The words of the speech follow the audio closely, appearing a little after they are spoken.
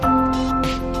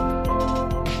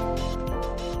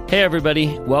Hey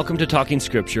everybody, welcome to Talking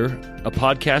Scripture, a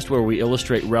podcast where we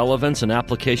illustrate relevance and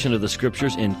application of the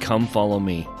Scriptures in Come Follow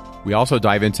Me. We also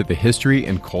dive into the history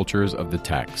and cultures of the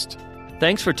text.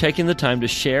 Thanks for taking the time to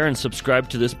share and subscribe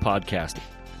to this podcast.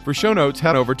 For show notes,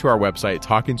 head over to our website,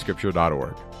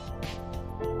 talkingscripture.org.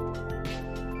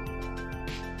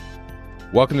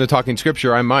 Welcome to Talking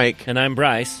Scripture. I'm Mike. And I'm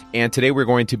Bryce. And today we're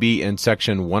going to be in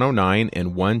section 109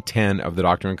 and 110 of the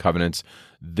Doctrine and Covenants.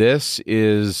 This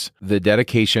is the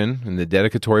dedication and the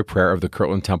dedicatory prayer of the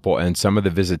Kirtland Temple and some of the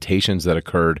visitations that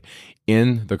occurred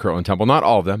in the Kirtland Temple. Not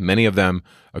all of them. Many of them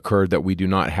occurred that we do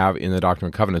not have in the Doctrine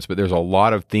and Covenants, but there's a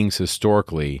lot of things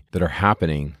historically that are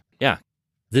happening. Yeah.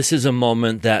 This is a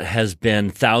moment that has been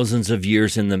thousands of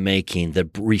years in the making, the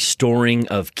restoring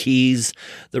of keys,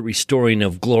 the restoring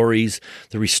of glories,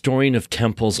 the restoring of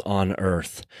temples on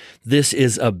earth. This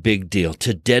is a big deal.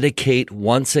 To dedicate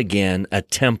once again a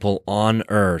temple on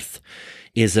earth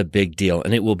is a big deal,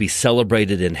 and it will be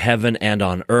celebrated in heaven and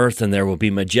on earth, and there will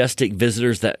be majestic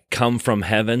visitors that come from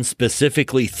heaven,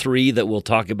 specifically 3 that we'll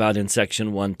talk about in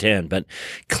section 110. But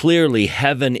clearly,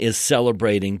 heaven is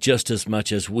celebrating just as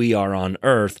much as we are on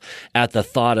earth at the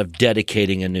thought of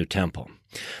dedicating a new temple.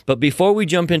 But before we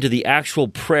jump into the actual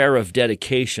prayer of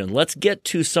dedication, let's get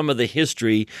to some of the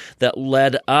history that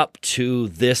led up to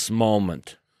this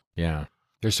moment. Yeah.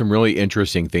 There's some really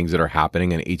interesting things that are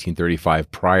happening in 1835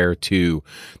 prior to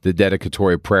the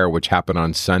dedicatory prayer, which happened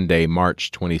on Sunday, March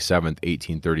 27th,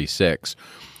 1836.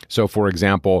 So, for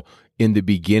example, in the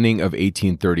beginning of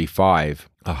 1835,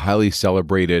 a highly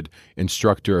celebrated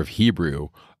instructor of Hebrew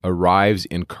arrives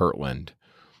in Kirtland.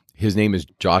 His name is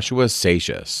Joshua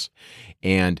Seixas.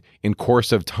 And in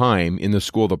course of time, in the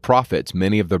school of the prophets,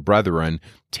 many of the brethren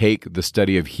take the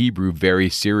study of Hebrew very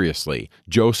seriously.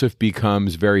 Joseph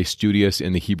becomes very studious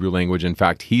in the Hebrew language. In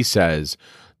fact, he says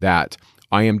that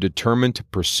I am determined to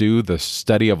pursue the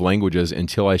study of languages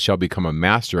until I shall become a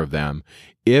master of them,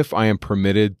 if I am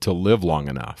permitted to live long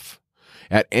enough.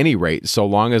 At any rate, so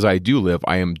long as I do live,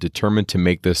 I am determined to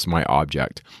make this my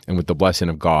object, and with the blessing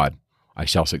of God, I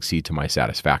shall succeed to my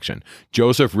satisfaction.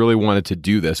 Joseph really wanted to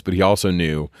do this, but he also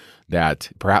knew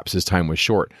that perhaps his time was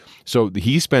short. So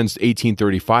he spends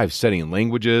 1835 studying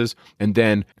languages, and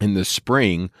then in the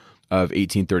spring of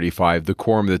 1835, the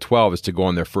Quorum of the 12 is to go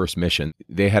on their first mission.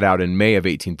 They head out in May of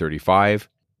 1835,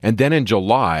 and then in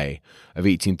July of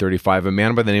 1835, a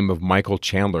man by the name of Michael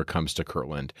Chandler comes to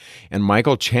Kirtland. And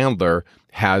Michael Chandler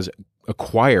has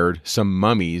acquired some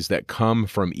mummies that come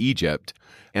from Egypt.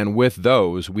 And with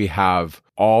those, we have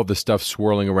all the stuff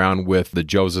swirling around with the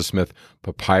Joseph Smith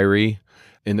papyri.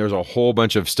 And there's a whole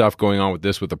bunch of stuff going on with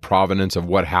this, with the provenance of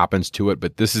what happens to it.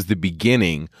 But this is the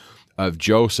beginning of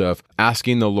Joseph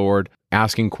asking the Lord,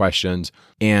 asking questions.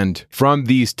 And from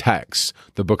these texts,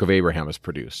 the Book of Abraham is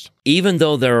produced. Even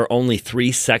though there are only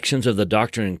 3 sections of the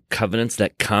Doctrine and Covenants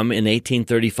that come in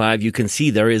 1835, you can see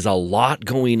there is a lot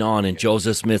going on in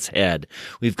Joseph Smith's head.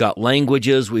 We've got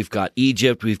languages, we've got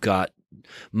Egypt, we've got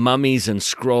mummies and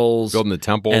scrolls. Building the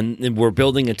temple. And we're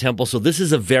building a temple. So this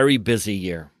is a very busy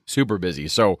year. Super busy.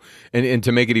 So, and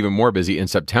to make it even more busy, in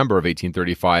September of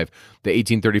 1835, the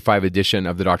 1835 edition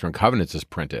of the Doctrine and Covenants is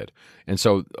printed. And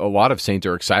so a lot of saints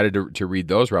are excited to read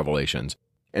those revelations.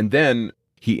 And then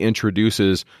he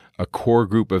introduces a core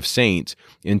group of saints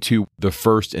into the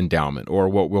first endowment, or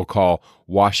what we'll call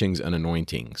washings and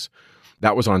anointings.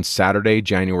 That was on Saturday,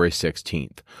 January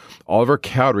 16th. Oliver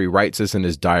Cowdery writes this in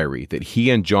his diary, that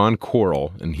he and John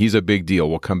Corrill, and he's a big deal,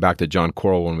 we'll come back to John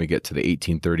Corrill when we get to the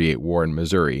 1838 war in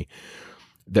Missouri,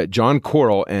 that John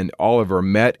Corrill and Oliver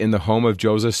met in the home of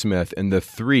Joseph Smith, and the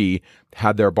 3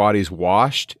 had their bodies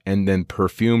washed and then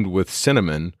perfumed with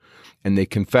cinnamon, and they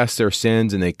confessed their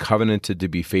sins and they covenanted to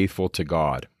be faithful to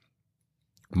God.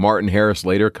 Martin Harris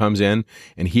later comes in,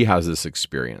 and he has this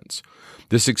experience.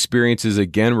 This experience is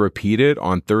again repeated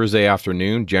on Thursday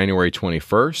afternoon, January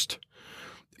 21st,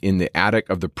 in the attic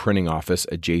of the printing office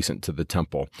adjacent to the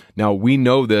temple. Now, we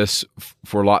know this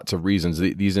for lots of reasons.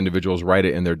 These individuals write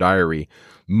it in their diary.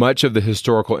 Much of the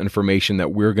historical information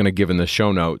that we're going to give in the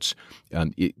show notes,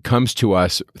 it comes to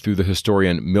us through the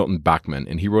historian Milton Bachman,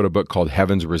 and he wrote a book called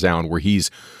Heavens Resound, where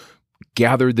he's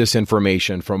gathered this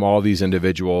information from all these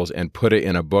individuals and put it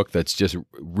in a book that's just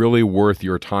really worth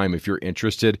your time. If you're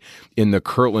interested in the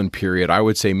Kirtland period, I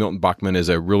would say Milton Bachman is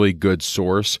a really good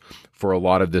source for a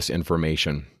lot of this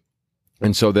information.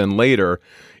 And so then later,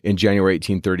 in January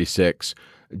 1836,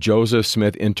 Joseph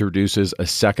Smith introduces a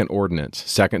second ordinance,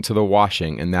 second to the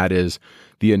washing, and that is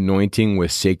the anointing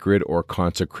with sacred or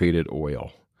consecrated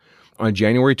oil. On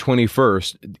January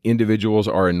 21st, individuals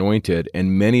are anointed,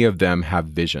 and many of them have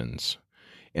visions.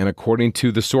 And according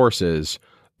to the sources,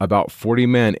 about 40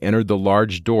 men entered the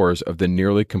large doors of the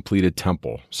nearly completed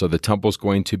temple. So the temple's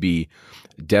going to be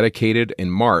dedicated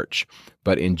in March,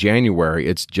 but in January,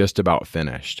 it's just about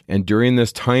finished. And during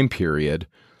this time period,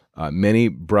 many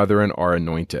brethren are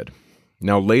anointed.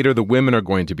 Now, later, the women are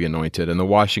going to be anointed, and the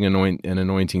washing and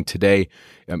anointing today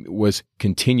was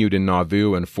continued in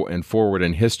Nauvoo and forward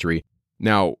in history.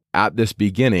 Now, at this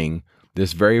beginning,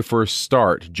 this very first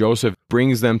start, Joseph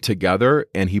brings them together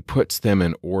and he puts them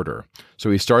in order.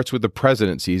 So he starts with the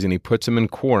presidencies and he puts them in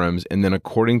quorums, and then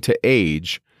according to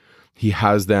age, he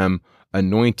has them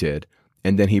anointed,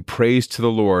 and then he prays to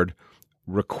the Lord,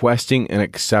 requesting an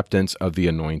acceptance of the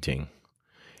anointing.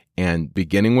 And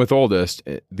beginning with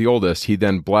the oldest, he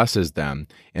then blesses them.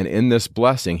 And in this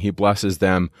blessing, he blesses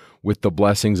them with the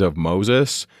blessings of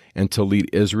Moses and to lead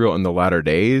Israel in the latter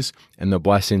days, and the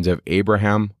blessings of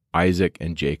Abraham, Isaac,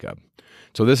 and Jacob.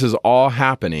 So this is all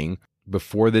happening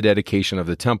before the dedication of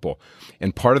the temple.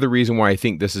 And part of the reason why I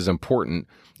think this is important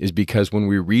is because when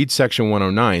we read section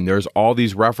 109, there's all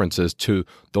these references to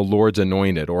the Lord's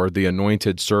anointed or the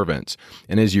anointed servants.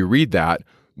 And as you read that,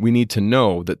 we need to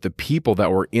know that the people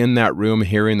that were in that room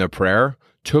hearing the prayer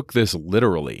took this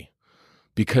literally,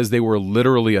 because they were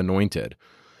literally anointed.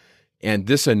 And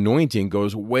this anointing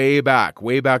goes way back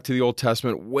to the Old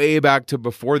Testament, way back to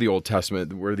before the Old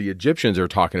Testament, where the Egyptians are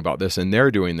talking about this and they're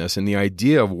doing this. And the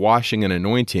idea of washing and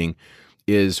anointing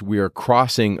is we are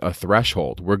crossing a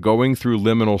threshold. We're going through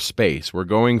liminal space. We're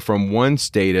going from one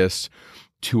status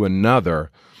to another.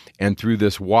 And through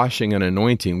this washing and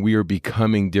anointing, we are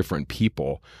becoming different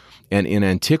people. And in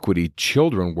antiquity,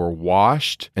 children were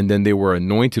washed, and then they were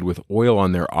anointed with oil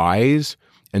on their eyes,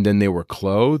 and then they were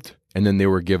clothed, and then they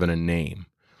were given a name.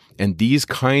 And these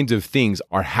kinds of things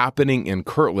are happening in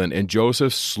Kirtland, and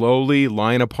Joseph slowly,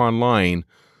 line upon line,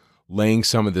 laying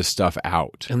some of this stuff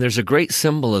out. And there's a great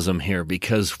symbolism here,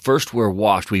 because first we're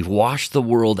washed. We've washed the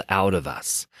world out of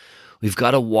us. We've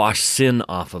got to wash sin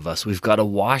off of us. We've got to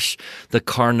wash the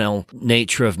carnal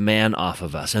nature of man off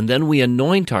of us. And then we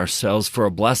anoint ourselves for a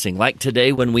blessing. Like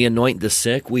today, when we anoint the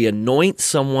sick, we anoint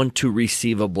someone to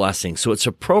receive a blessing. So it's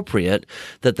appropriate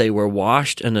that they were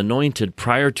washed and anointed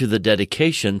prior to the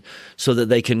dedication so that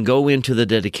they can go into the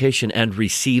dedication and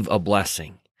receive a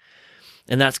blessing.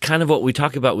 And that's kind of what we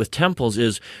talk about with temples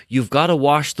is you've got to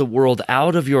wash the world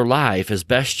out of your life as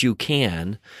best you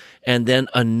can, and then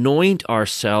anoint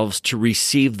ourselves to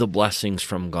receive the blessings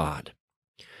from God.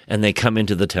 And they come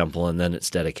into the temple, and then it's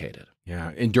dedicated.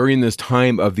 Yeah, and during this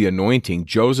time of the anointing,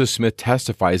 Joseph Smith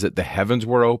testifies that the heavens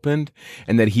were opened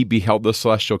and that he beheld the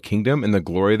celestial kingdom and the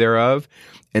glory thereof.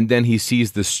 And then he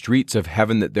sees the streets of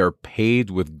heaven that they're paved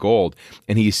with gold.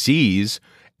 And he sees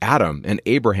Adam and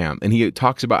Abraham, and he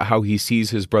talks about how he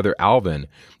sees his brother Alvin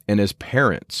and his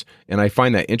parents. And I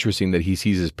find that interesting that he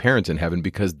sees his parents in heaven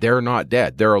because they're not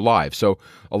dead, they're alive. So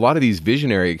a lot of these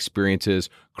visionary experiences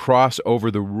cross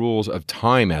over the rules of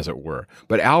time, as it were.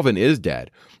 But Alvin is dead,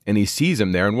 and he sees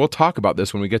him there, and we'll talk about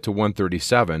this when we get to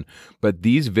 137. But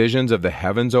these visions of the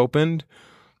heavens opened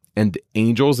and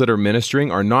angels that are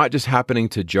ministering are not just happening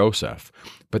to Joseph,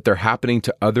 but they're happening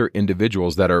to other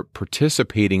individuals that are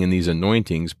participating in these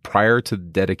anointings prior to the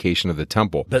dedication of the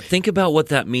temple. But think about what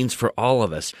that means for all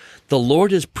of us. The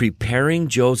Lord is preparing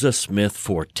Joseph Smith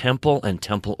for temple and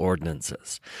temple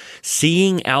ordinances.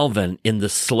 Seeing Alvin in the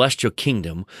celestial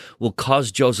kingdom will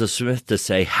cause Joseph Smith to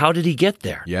say, how did he get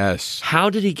there? Yes. How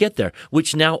did he get there?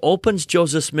 Which now opens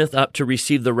Joseph Smith up to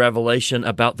receive the revelation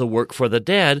about the work for the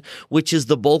dead, which is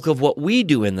the bulk of what we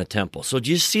do in the temple. So do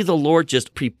you see the Lord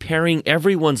just preparing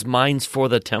everyone's minds for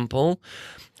the temple?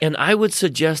 And I would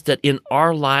suggest that in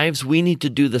our lives, we need to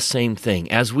do the same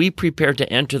thing. As we prepare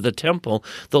to enter the temple,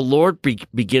 the Lord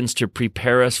begins to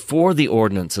prepare us for the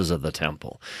ordinances of the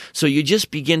temple. So you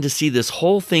just begin to see this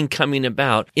whole thing coming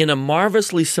about in a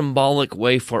marvelously symbolic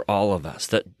way for all of us,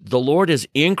 that the Lord is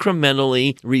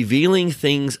incrementally revealing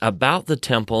things about the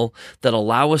temple that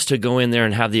allow us to go in there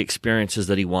and have the experiences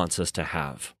that he wants us to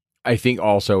have. I think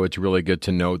also it's really good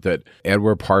to note that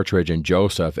Edward Partridge and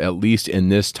Joseph, at least in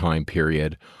this time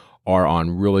period, are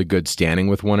on really good standing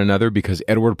with one another because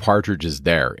Edward Partridge is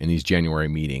there in these January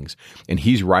meetings and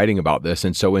he's writing about this.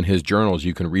 And so in his journals,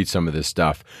 you can read some of this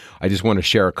stuff. I just want to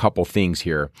share a couple things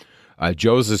here.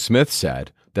 Joseph Smith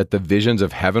said that the visions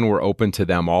of heaven were open to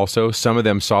them also. Some of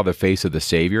them saw the face of the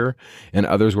Savior, and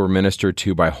others were ministered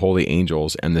to by holy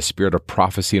angels, and the spirit of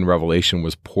prophecy and revelation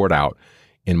was poured out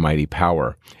in mighty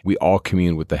power. We all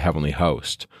commune with the heavenly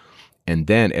host. And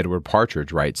then Edward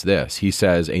Partridge writes this. He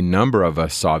says, a number of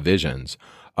us saw visions.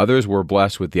 Others were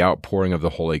blessed with the outpouring of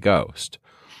the Holy Ghost.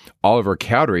 Oliver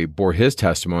Cowdery bore his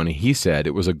testimony. He said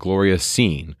it was a glorious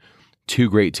scene, too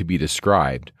great to be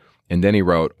described, And then he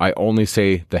wrote, I only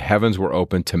say the heavens were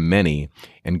opened to many,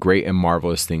 and great and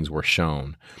marvelous things were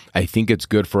shown. I think it's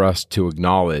good for us to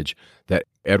acknowledge that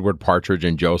Edward Partridge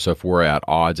and Joseph were at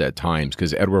odds at times,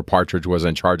 because Edward Partridge was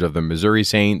in charge of the Missouri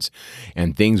Saints,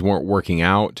 and things weren't working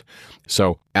out.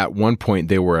 So at one point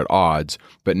they were at odds,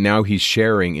 but now he's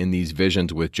sharing in these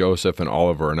visions with Joseph and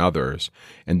Oliver and others.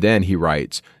 And then he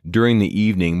writes, during the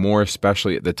evening, more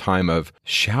especially at the time of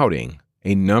shouting,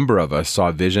 a number of us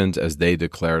saw visions as they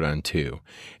declared unto.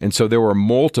 And so there were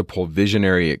multiple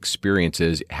visionary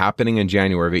experiences happening in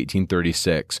January of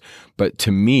 1836. But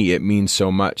to me, it means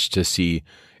so much to see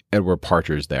Edward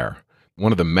Partridge there.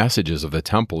 One of the messages of the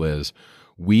temple is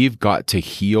we've got to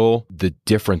heal the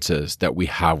differences that we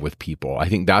have with people. I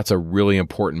think that's a really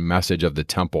important message of the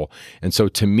temple. And so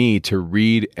to me, to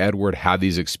read Edward have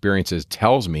these experiences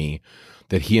tells me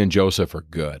that he and Joseph are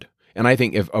good. And I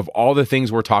think if of all the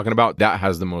things we're talking about, that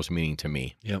has the most meaning to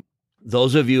me. Yep.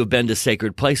 Those of you who have been to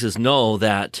sacred places know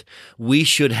that we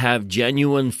should have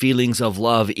genuine feelings of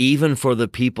love, even for the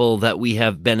people that we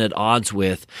have been at odds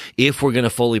with, if we're going to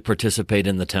fully participate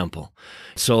in the temple.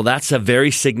 So that's a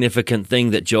very significant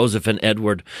thing that Joseph and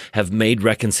Edward have made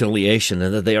reconciliation,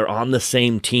 and that they are on the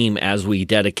same team as we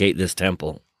dedicate this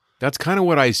temple. That's kind of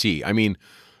what I see. I mean,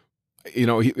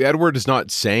 Edward is not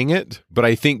saying it, but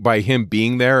I think by him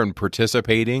being there and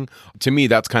participating, to me,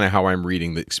 that's kind of how I'm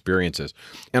reading the experiences.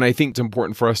 And I think it's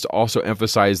important for us to also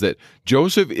emphasize that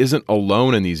Joseph isn't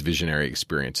alone in these visionary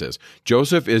experiences.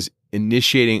 Joseph is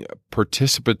initiating a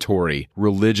participatory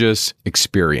religious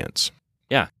experience.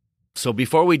 Yeah. So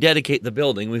before we dedicate the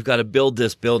building, we've got to build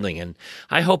this building. And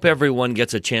I hope everyone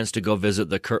gets a chance to go visit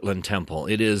the Kirtland Temple.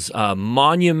 It is a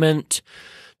monument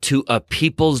to a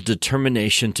people's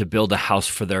determination to build a house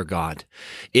for their God.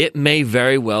 It may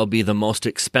very well be the most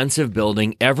expensive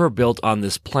building ever built on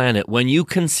this planet when you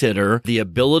consider the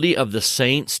ability of the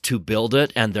saints to build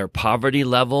it and their poverty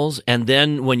levels, and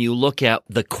then when you look at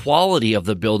the quality of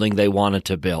the building they wanted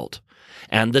to build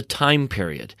and the time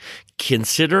period.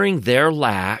 Considering their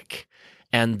lack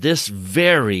and this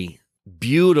very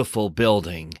beautiful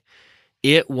building,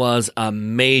 it was a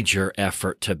major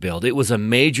effort to build. It was a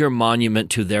major monument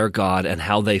to their God and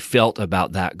how they felt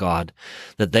about that God,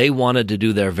 that they wanted to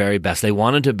do their very best. They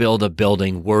wanted to build a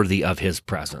building worthy of his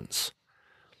presence.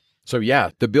 So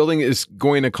yeah, the building is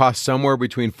going to cost somewhere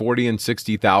between $40,000 and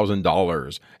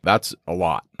 $60,000. That's a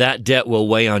lot. That debt will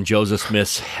weigh on Joseph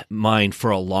Smith's mind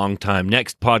for a long time.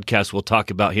 Next podcast, we'll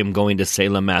talk about him going to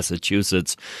Salem,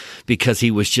 Massachusetts, because he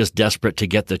was just desperate to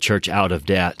get the church out of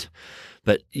debt.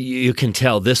 But you can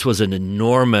tell this was an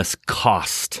enormous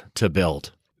cost to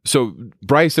build. So,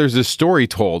 Bryce, there's this story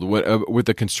told with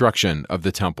the construction of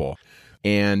the temple.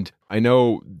 And I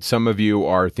know some of you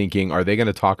are thinking, are they going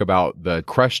to talk about the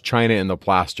crushed china and the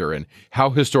plaster? And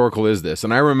how historical is this?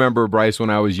 And I remember, Bryce,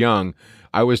 when I was young,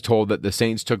 I was told that the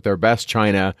saints took their best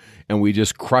china and we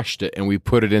just crushed it and we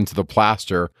put it into the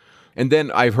plaster. And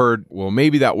then I've heard, well,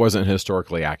 maybe that wasn't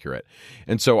historically accurate.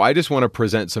 And so I just want to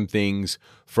present some things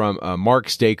from Mark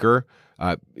Staker,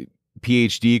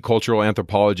 PhD, cultural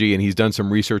anthropology, and he's done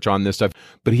some research on this stuff.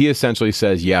 But he essentially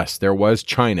says, yes, there was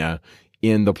china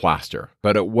in the plaster,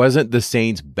 but it wasn't the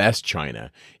saints' best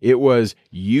china. It was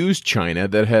used china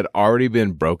that had already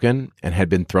been broken and had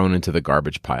been thrown into the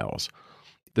garbage piles.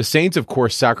 The saints, of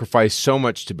course, sacrificed so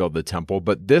much to build the temple,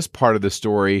 but this part of the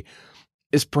story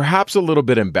is perhaps a little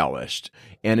bit embellished.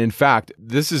 And in fact,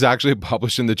 this is actually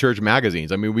published in the church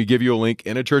magazines. I mean, we give you a link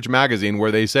in a church magazine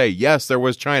where they say, yes, there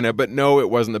was china, but no, it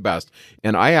wasn't the best.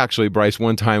 And I actually, Bryce,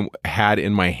 one time had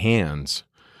in my hands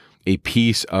a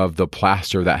piece of the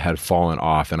plaster that had fallen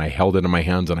off, and I held it in my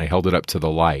hands and I held it up to the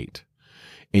light.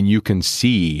 And you can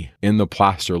see in the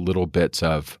plaster little bits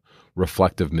of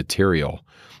reflective material.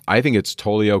 I think it's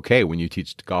totally okay when you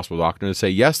teach gospel doctrine to say,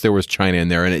 yes, there was china in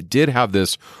there, and it did have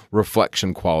this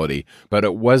reflection quality, but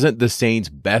it wasn't the saints'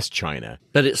 best china.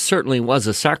 But it certainly was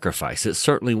a sacrifice. It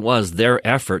certainly was their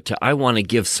effort to, I want to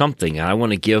give something. I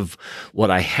want to give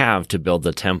what I have to build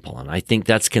the temple. And I think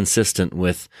that's consistent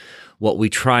with what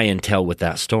we try and tell with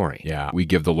that story. Yeah, we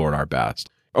give the Lord our best.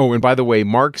 Oh, and by the way,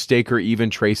 Mark Staker even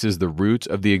traces the roots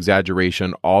of the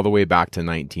exaggeration all the way back to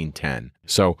 1910.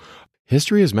 So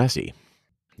history is messy.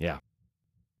 Yeah.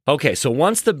 Okay, so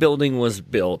once the building was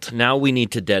built, now we need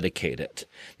to dedicate it.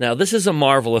 Now, this is a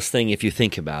marvelous thing if you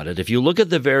think about it. If you look at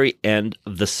the very end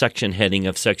of the section heading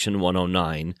of section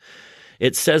 109,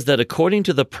 it says that according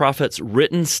to the prophet's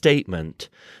written statement,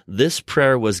 this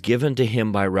prayer was given to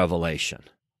him by revelation.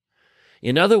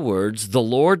 In other words, the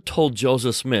Lord told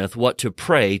Joseph Smith what to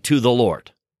pray to the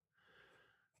Lord.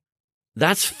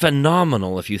 That's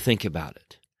phenomenal if you think about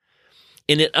it.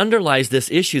 And it underlies this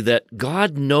issue that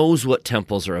God knows what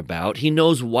temples are about. He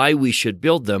knows why we should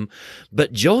build them,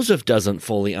 but Joseph doesn't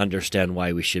fully understand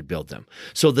why we should build them.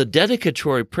 So the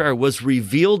dedicatory prayer was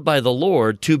revealed by the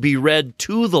Lord to be read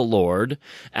to the Lord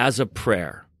as a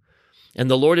prayer.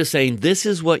 And the Lord is saying, this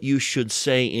is what you should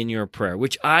say in your prayer,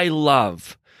 which I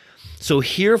love. So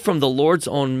hear from the Lord's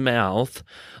own mouth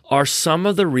are some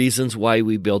of the reasons why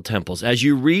we build temples. As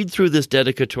you read through this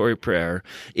dedicatory prayer,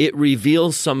 it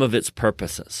reveals some of its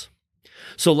purposes.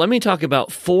 So let me talk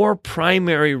about 4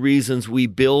 primary reasons we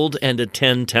build and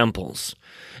attend temples,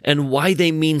 and why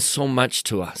they mean so much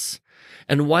to us,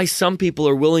 and why some people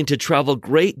are willing to travel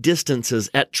great distances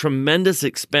at tremendous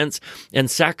expense and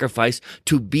sacrifice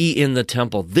to be in the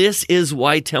temple. This is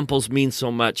why temples mean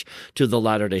so much to the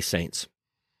Latter-day Saints.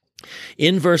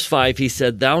 In verse 5, he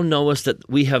said, "Thou knowest that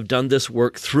we have done this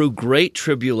work through great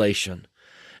tribulation,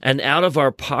 and out of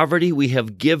our poverty we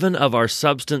have given of our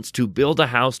substance to build a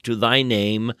house to thy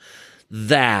name,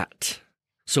 that."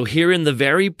 So here in the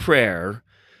very prayer,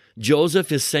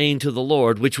 Joseph is saying to the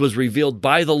Lord, which was revealed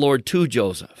by the Lord to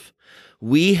Joseph,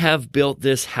 we have built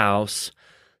this house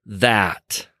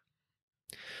that.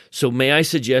 So may I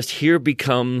suggest here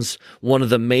becomes one of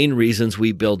the main reasons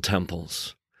we build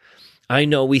temples. I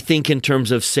know we think in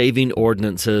terms of saving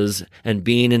ordinances and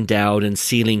being endowed and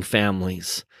sealing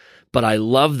families, but I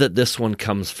love that this one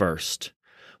comes first.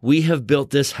 We have built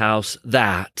this house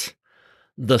that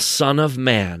the Son of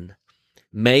Man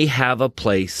may have a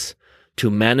place to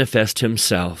manifest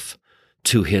himself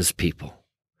to his people.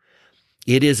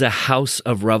 It is a house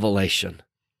of revelation.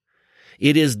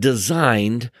 It is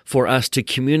designed for us to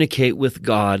communicate with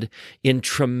God in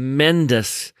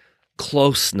tremendous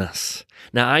closeness.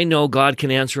 Now, I know God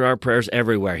can answer our prayers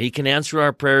everywhere. He can answer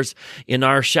our prayers in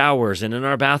our showers and in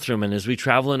our bathroom and as we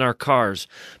travel in our cars.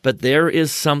 But there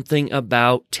is something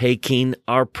about taking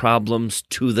our problems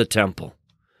to the temple.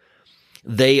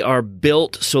 They are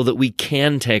built so that we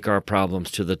can take our problems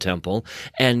to the temple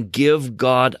and give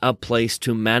God a place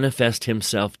to manifest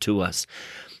himself to us.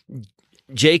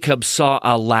 Jacob saw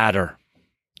a ladder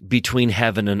between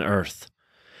heaven and earth.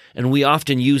 And we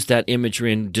often use that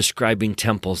imagery in describing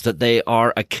temples, that they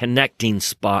are a connecting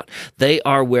spot. They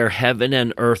are where heaven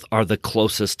and earth are the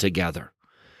closest together,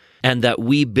 and that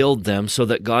we build them so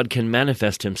that God can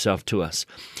manifest himself to us.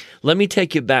 Let me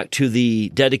take you back to the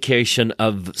dedication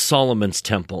of Solomon's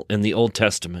temple in the Old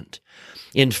Testament.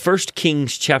 In 1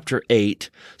 Kings chapter 8,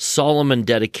 Solomon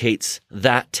dedicates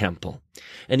that temple,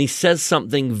 and he says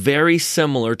something very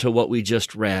similar to what we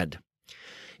just read.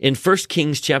 In 1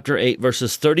 Kings chapter 8,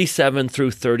 verses 37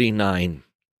 through 39,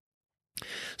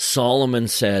 Solomon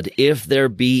said, "If there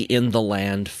be in the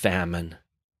land famine,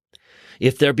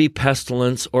 if there be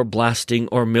pestilence or blasting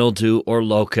or mildew or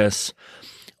locusts,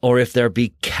 or if there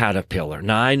be caterpillar."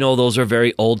 Now, I know those are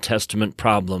very Old Testament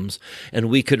problems, and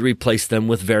we could replace them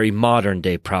with very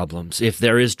modern-day problems. If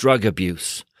there is drug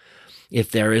abuse, if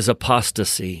there is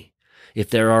apostasy, if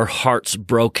there are hearts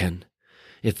broken,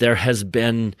 if there has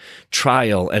been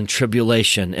trial and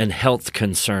tribulation and health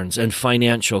concerns and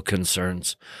financial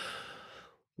concerns,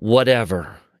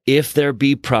 whatever, if there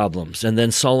be problems. And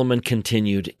then Solomon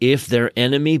continued, "If their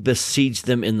enemy besiege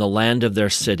them in the land of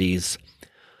their cities,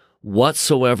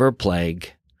 whatsoever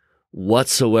plague,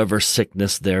 whatsoever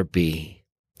sickness there be,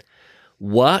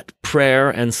 what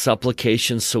prayer and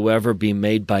supplication soever be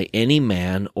made by any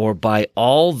man or by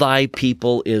all thy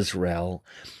people Israel,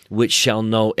 which shall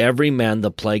know every man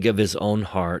the plague of his own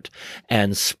heart,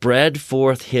 and spread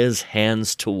forth his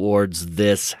hands towards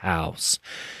this house."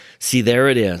 See, there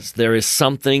it is. There is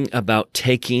something about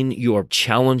taking your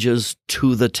challenges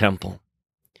to the temple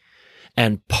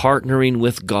and partnering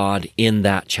with God in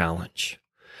that challenge.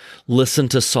 Listen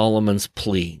to Solomon's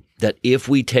plea that if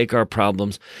we take our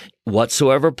problems,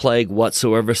 whatsoever plague,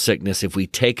 whatsoever sickness, if we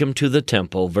take them to the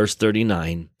temple, verse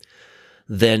 39,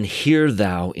 then hear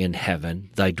thou in heaven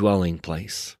thy dwelling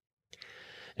place,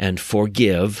 and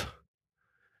forgive,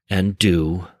 and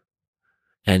do,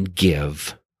 and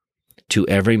give to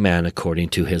every man according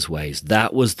to his ways.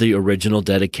 That was the original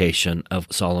dedication of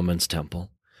Solomon's temple.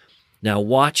 Now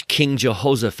watch King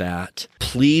Jehoshaphat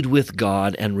plead with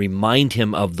God and remind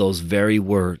him of those very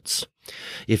words.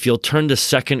 If you'll turn to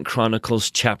 2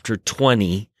 Chronicles chapter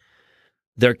 20,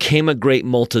 there came a great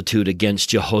multitude against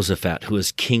Jehoshaphat, who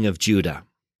is king of Judah.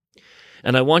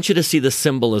 And I want you to see the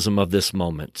symbolism of this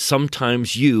moment.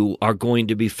 Sometimes you are going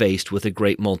to be faced with a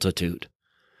great multitude.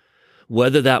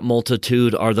 Whether that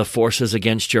multitude are the forces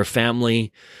against your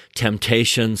family,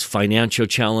 temptations, financial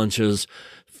challenges,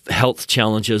 health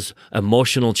challenges,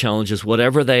 emotional challenges,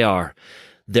 whatever they are,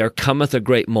 there cometh a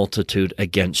great multitude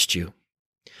against you.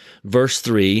 Verse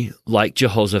 3, like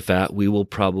Jehoshaphat, we will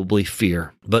probably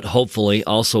fear. But hopefully,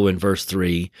 also in verse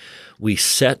 3, we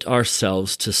set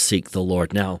ourselves to seek the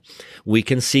Lord. Now, we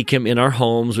can seek him in our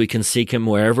homes, we can seek him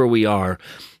wherever we are,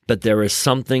 but there is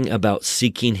something about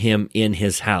seeking him in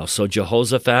his house. So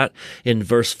Jehoshaphat, in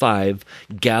verse 5,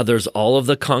 gathers all of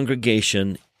the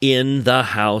congregation in the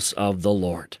house of the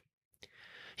Lord.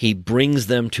 He brings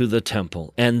them to the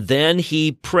temple, and then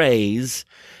he prays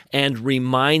and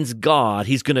reminds God.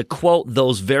 He's going to quote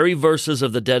those very verses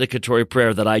of the dedicatory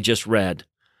prayer that I just read.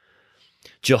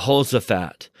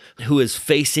 Jehoshaphat, who is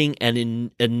facing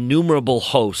an innumerable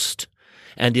host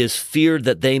and is feared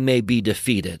that they may be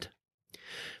defeated,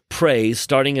 prays,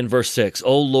 starting in verse 6,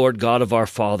 O Lord God of our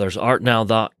fathers, art now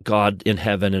thou God in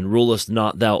heaven, and rulest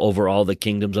not thou over all the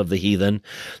kingdoms of the heathen?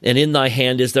 And in thy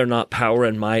hand is there not power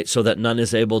and might, so that none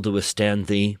is able to withstand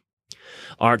thee?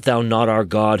 Art thou not our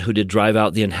God, who did drive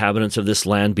out the inhabitants of this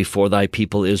land before thy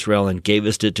people Israel, and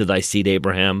gavest it to thy seed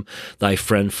Abraham, thy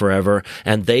friend forever?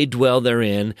 And they dwell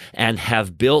therein, and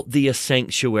have built thee a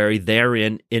sanctuary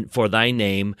therein for thy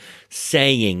name,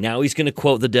 saying, now he's going to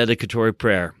quote the dedicatory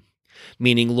prayer,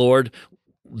 meaning, Lord,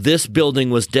 this building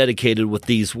was dedicated with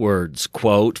these words,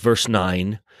 quote, verse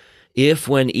 9, if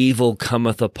when evil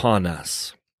cometh upon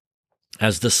us,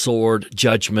 as the sword,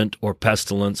 judgment, or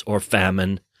pestilence, or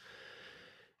famine,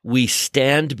 we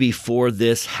stand before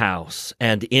this house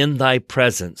and in thy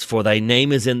presence, for thy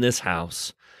name is in this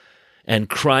house,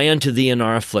 and cry unto thee in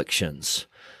our afflictions,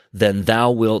 then thou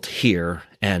wilt hear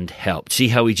and help. See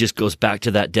how he just goes back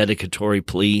to that dedicatory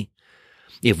plea?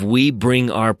 If we bring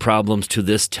our problems to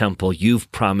this temple,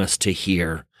 you've promised to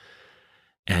hear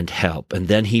and help. And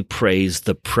then he prays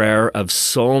the prayer of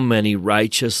so many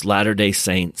righteous Latter-day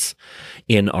Saints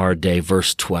in our day,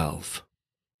 verse 12.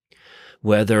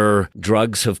 Whether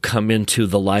drugs have come into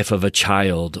the life of a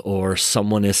child, or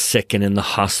someone is sick and in the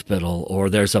hospital, or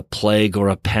there's a plague or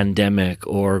a pandemic,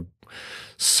 or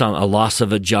a loss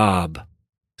of a job,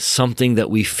 something that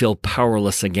we feel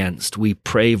powerless against, we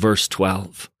pray verse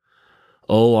 12,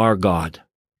 O our God,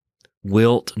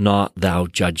 wilt not thou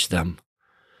judge them?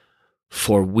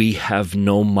 For we have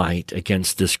no might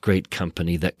against this great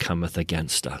company that cometh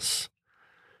against us.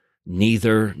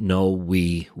 Neither know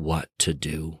we what to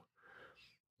do,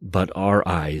 but our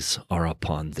eyes are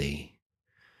upon thee.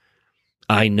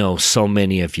 I know so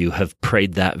many of you have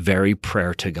prayed that very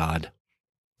prayer to God.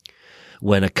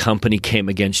 When a company came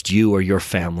against you or your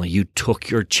family, you took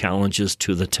your challenges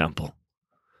to the temple.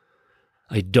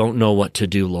 I don't know what to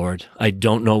do, Lord. I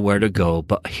don't know where to go,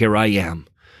 but here I am.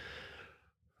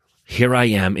 Here I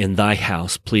am in thy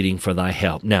house pleading for thy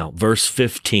help. Now, verse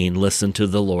 15, listen to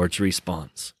the Lord's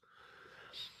response.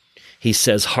 He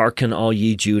says, hearken all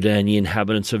ye Judah and ye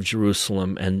inhabitants of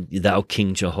Jerusalem, and thou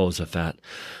King Jehoshaphat.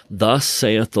 Thus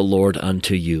saith the Lord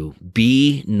unto you,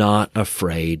 be not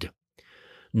afraid,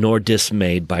 nor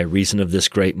dismayed by reason of this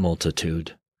great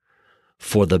multitude,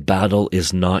 for the battle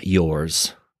is not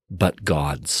yours, but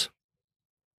God's.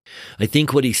 I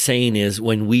think what he's saying is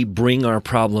when we bring our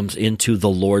problems into the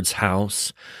Lord's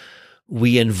house,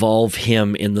 we involve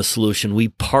him in the solution. We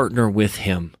partner with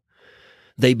him.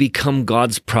 They become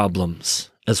God's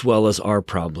problems as well as our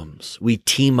problems. We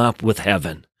team up with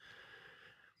heaven.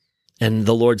 And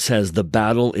the Lord says, the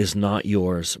battle is not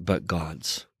yours, but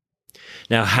God's.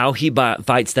 Now, how he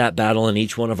fights that battle in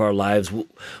each one of our lives,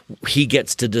 he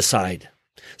gets to decide.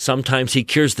 Sometimes he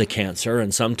cures the cancer,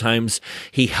 and sometimes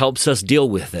he helps us deal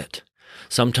with it.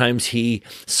 Sometimes he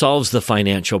solves the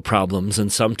financial problems,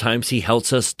 and sometimes he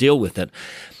helps us deal with it.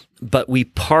 But we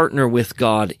partner with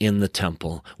God in the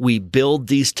temple. We build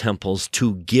these temples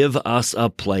to give us a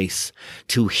place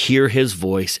to hear his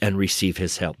voice and receive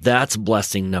his help. That's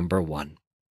blessing number one.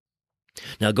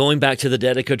 Now, going back to the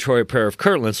dedicatory prayer of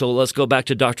Kirtland, so let's go back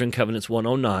to Doctrine and Covenants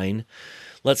 109.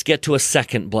 Let's get to a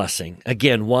second blessing.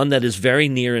 Again, one that is very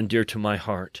near and dear to my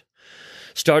heart.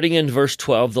 Starting in verse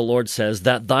 12, the Lord says,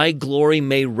 that thy glory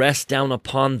may rest down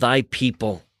upon thy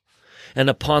people, and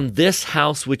upon this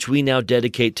house which we now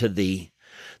dedicate to thee,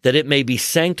 that it may be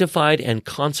sanctified and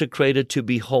consecrated to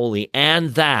be holy,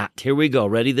 and that, here we go,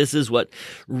 ready? This is what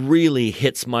really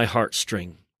hits my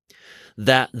heartstring,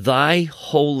 that thy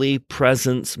holy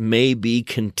presence may be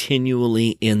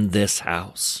continually in this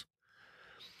house.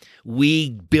 We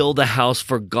build a house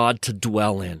for God to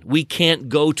dwell in. We can't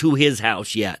go to his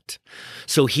house yet.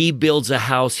 So he builds a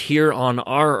house here on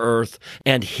our earth,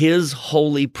 and his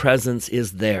holy presence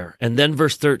is there. And then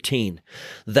verse 13,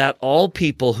 that all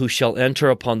people who shall enter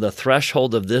upon the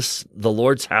threshold of the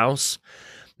Lord's house,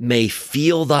 may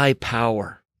feel thy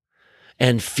power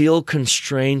and feel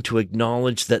constrained to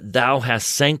acknowledge that thou hast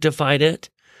sanctified it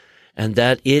and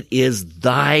that it is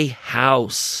thy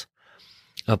house,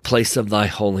 a place of thy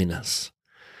holiness.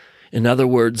 In other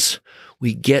words,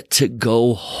 we get to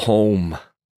go home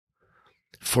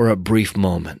for a brief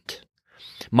moment.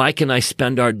 Mike and I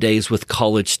spend our days with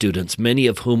college students, many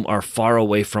of whom are far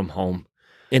away from home.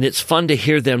 And it's fun to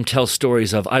hear them tell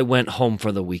stories of, I went home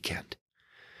for the weekend.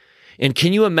 And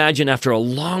can you imagine after a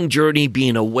long journey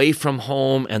being away from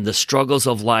home and the struggles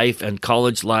of life and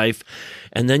college life,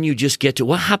 and then you just get to,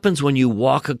 what happens when you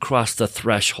walk across the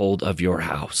threshold of your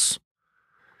house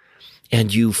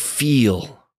and you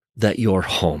feel that you're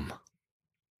home?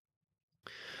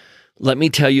 Let me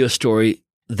tell you a story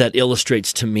that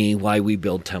illustrates to me why we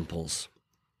build temples.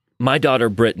 My daughter,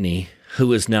 Brittany,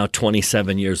 who is now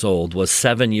 27 years old, was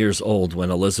 7 years old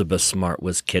when Elizabeth Smart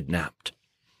was kidnapped.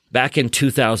 Back in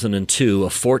 2002, a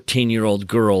 14-year-old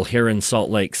girl here in Salt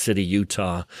Lake City,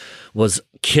 Utah, was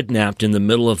kidnapped in the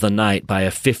middle of the night by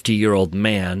a 50-year-old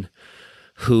man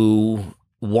who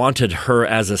wanted her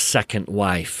as a second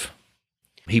wife.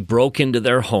 He broke into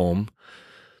their home,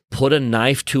 put a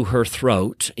knife to her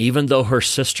throat, even though her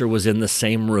sister was in the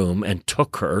same room, and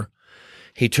took her.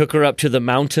 He took her up to the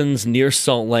mountains near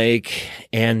Salt Lake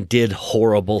and did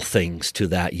horrible things to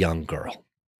that young girl.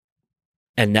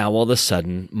 And now all of a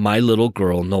sudden, my little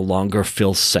girl no longer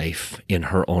feels safe in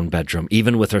her own bedroom,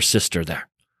 even with her sister there.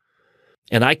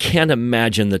 And I can't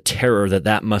imagine the terror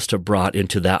that must have brought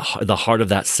into the heart of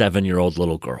that 7-year-old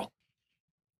little girl.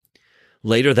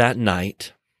 Later that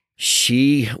night,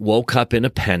 she woke up in a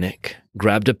panic,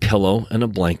 grabbed a pillow and a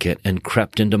blanket, and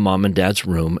crept into Mom and Dad's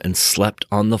room and slept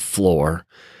on the floor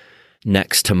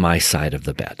next to my side of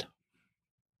the bed.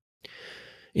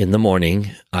 In the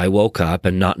morning, I woke up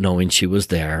and not knowing she was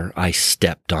there, I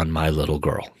stepped on my little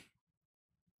girl.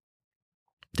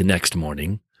 The next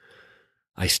morning,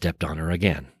 I stepped on her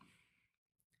again.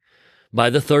 By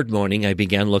the third morning, I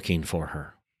began looking for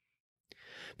her.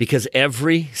 Because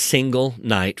every single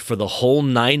night for the whole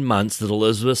 9 months that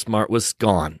Elizabeth Smart was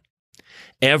gone,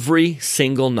 every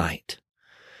single night,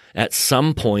 at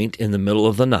some point in the middle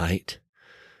of the night,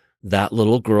 that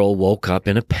little girl woke up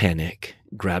in a panic,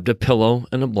 grabbed a pillow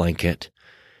and a blanket,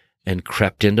 and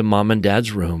crept into Mom and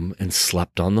Dad's room and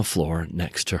slept on the floor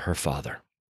next to her father.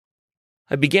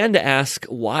 I began to ask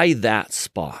why that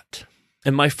spot.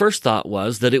 And my first thought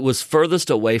was that it was furthest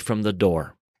away from the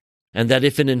door, and that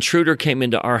if an intruder came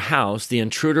into our house, the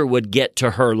intruder would get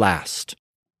to her last.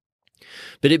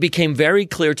 But it became very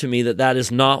clear to me that that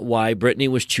is not why Brittany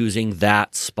was choosing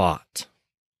that spot.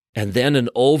 And then an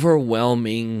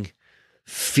overwhelming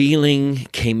feeling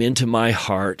came into my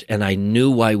heart, and I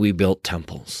knew why we built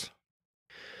temples.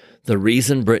 The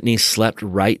reason Brittany slept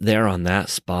right there on that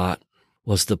spot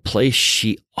was the place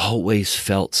she always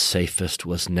felt safest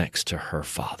was next to her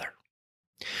father.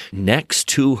 Next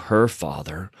to her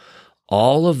father,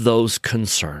 all of those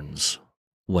concerns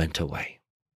went away.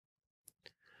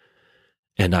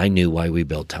 And I knew why we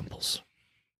build temples.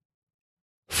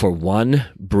 For one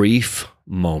brief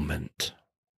moment,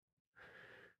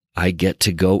 I get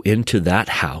to go into that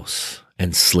house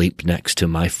and sleep next to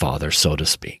my father, so to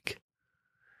speak.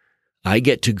 I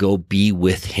get to go be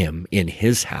with him in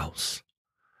his house.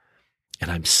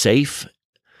 And I'm safe,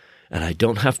 and I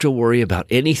don't have to worry about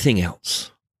anything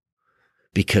else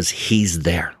because he's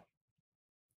there.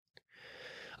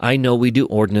 I know we do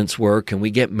ordinance work and we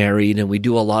get married and we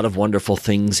do a lot of wonderful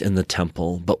things in the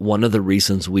temple, but one of the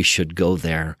reasons we should go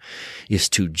there is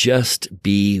to just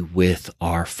be with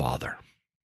our Father.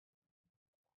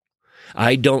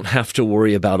 I don't have to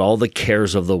worry about all the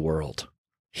cares of the world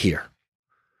here,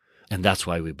 and that's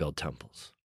why we build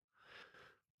temples.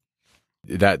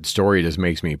 That story just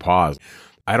makes me pause.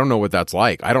 I don't know what that's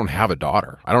like. I don't have a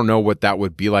daughter. I don't know what that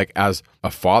would be like as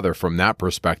a father from that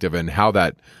perspective, and how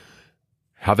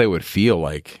they would feel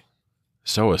like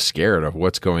so scared of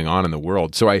what's going on in the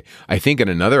world. So I think in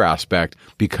another aspect,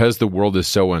 because the world is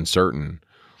so uncertain,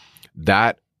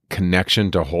 that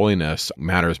connection to holiness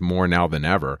matters more now than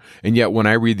ever. And yet when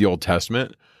I read the Old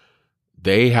Testament,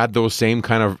 they had those same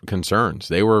kind of concerns.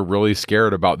 They were really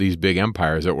scared about these big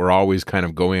empires that were always kind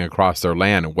of going across their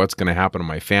land, and what's going to happen to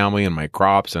my family and my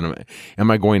crops, and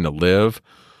am I going to live?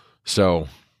 So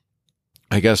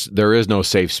I guess there is no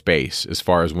safe space as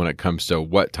far as when it comes to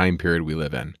what time period we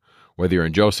live in. Whether you're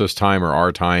in Joseph's time or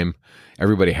our time,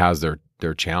 everybody has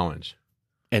their challenge.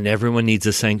 And everyone needs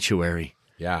a sanctuary.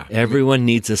 Yeah. Everyone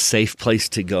needs a safe place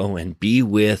to go and be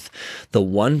with the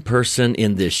one person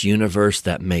in this universe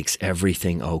that makes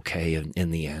everything okay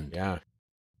in the end. Yeah.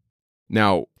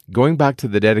 Now, going back to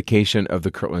the dedication of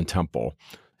the Kirtland Temple,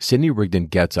 Sidney Rigdon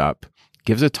gets up,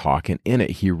 gives a talk, and in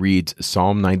it he reads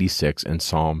Psalm 96 and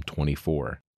Psalm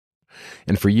 24.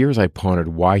 And for years I pondered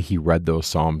why he read those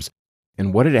Psalms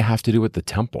and what did it have to do with the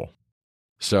temple.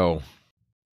 So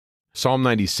Psalm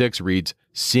 96 reads,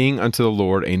 "Sing unto the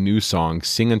Lord a new song,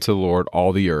 sing unto the Lord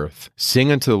all the earth.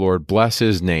 Sing unto the Lord, bless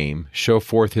his name, show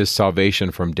forth his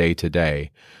salvation from day to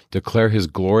day. Declare his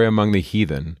glory among the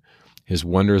heathen, his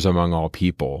wonders among all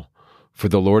people. For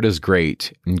the Lord is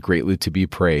great and greatly to be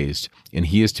praised, and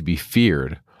he is to be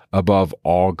feared above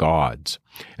all gods."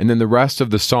 And then the rest of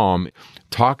the psalm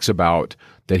talks about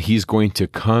that he's going to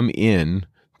come in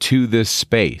to this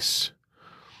space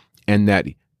and that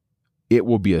it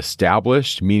will be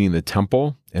established, meaning the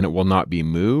temple, and it will not be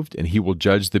moved, and he will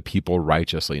judge the people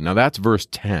righteously. Now that's verse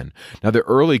 10. Now the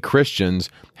early Christians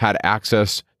had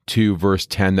access to verse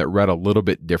 10 that read a little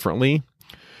bit differently,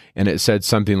 and it said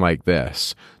something like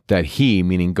this, that he,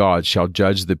 meaning God, shall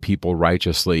judge the people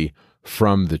righteously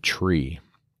from the tree.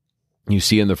 You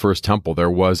see, in the first temple, there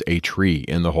was a tree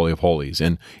in the Holy of Holies.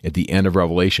 And at the end of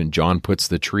Revelation, John puts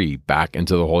the tree back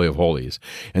into the Holy of Holies.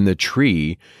 And the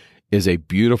tree is a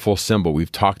beautiful symbol.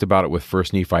 We've talked about it with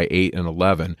 1 Nephi 8 and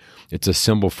 11. It's a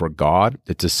symbol for God.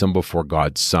 It's a symbol for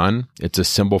God's Son. It's a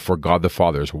symbol for God the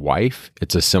Father's wife.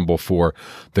 It's a symbol for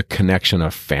the connection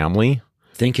of family.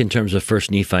 Think in terms of 1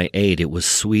 Nephi 8, it was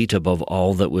sweet above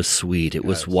all that was sweet. It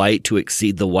was white to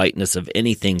exceed the whiteness of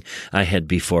anything I had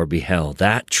before beheld.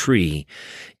 That tree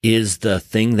is the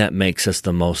thing that makes us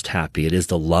the most happy. It is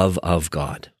the love of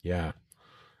God. Yeah.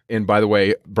 And by the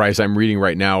way, Bryce, I'm reading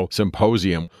right now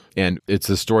Symposium, and it's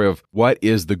the story of what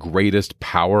is the greatest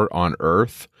power on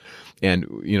earth. And,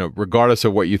 regardless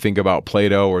of what you think about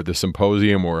Plato or the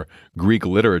Symposium or Greek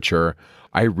literature,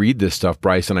 I read this stuff,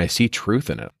 Bryce, and I see truth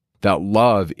in it. That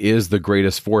love is the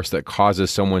greatest force that causes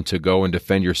someone to go and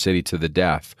defend your city to the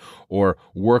death, or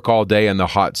work all day in the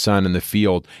hot sun in the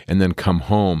field and then come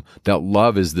home. That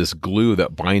love is this glue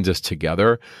that binds us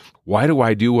together. Why do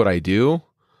I do what I do?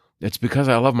 It's because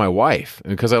I love my wife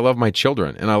and because I love my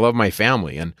children and I love my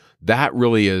family. And that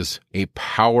really is a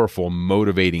powerful,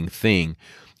 motivating thing.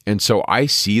 And so I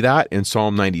see that in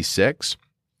Psalm 96,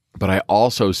 but I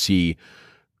also see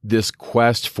this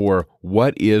quest for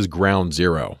what is ground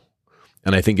zero.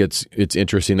 And I think it's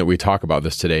interesting that we talk about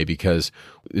this today because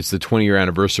it's the 20-year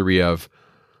anniversary of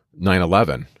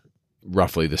 9/11,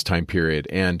 roughly this time period.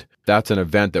 And that's an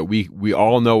event that we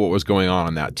all know what was going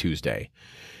on that Tuesday.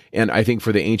 And I think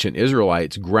for the ancient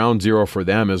Israelites, ground zero for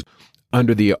them is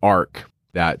under the ark,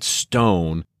 that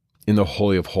stone in the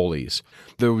Holy of Holies.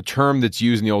 The term that's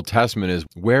used in the Old Testament is,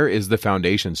 where is the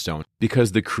foundation stone?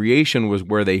 Because the creation was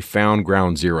where they found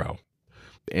ground zero.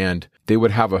 And they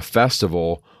would have a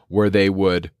festival where they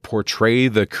would portray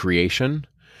the creation,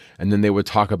 and then they would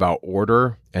talk about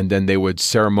order, and then they would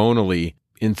ceremonially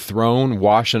enthrone,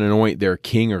 wash, and anoint their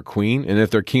king or queen. And if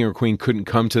their king or queen couldn't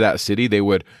come to that city, they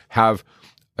would have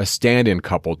a stand-in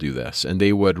couple do this, and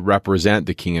they would represent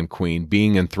the king and queen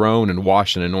being enthroned and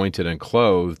washed and anointed and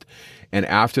clothed. And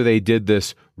after they did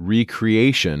this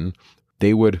recreation,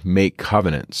 they would make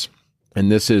covenants. And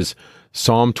this is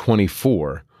Psalm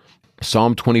 24.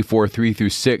 Psalm 24,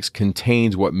 3-6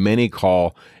 contains what many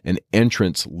call an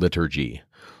entrance liturgy,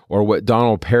 or what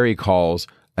Donald Perry calls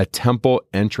a temple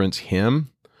entrance hymn.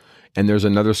 And there's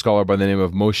another scholar by the name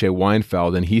of Moshe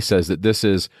Weinfeld, and he says that this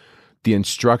is the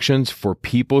instructions for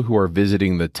people who are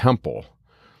visiting the temple,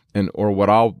 or what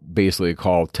I'll basically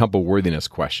call temple worthiness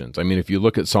questions. I mean, if you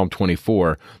look at Psalm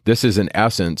 24, this is in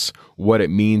essence what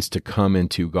it means to come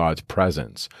into God's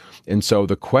presence. And so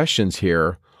the questions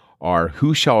here are,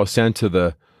 who shall ascend to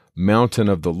the mountain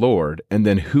of the Lord, and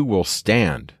then who will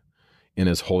stand in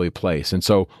his holy place? And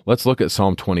so let's look at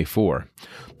Psalm 24.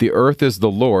 The earth is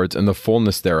the Lord's and the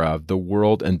fullness thereof, the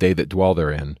world and they that dwell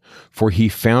therein. For he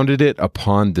founded it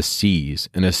upon the seas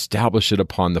and established it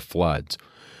upon the floods.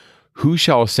 Who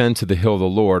shall ascend to the hill of the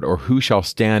Lord, or who shall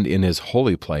stand in his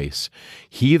holy place?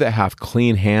 He that hath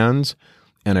clean hands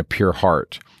and a pure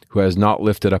heart, who has not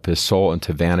lifted up his soul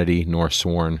unto vanity, nor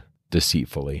sworn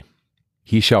deceitfully.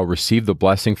 He shall receive the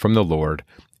blessing from the Lord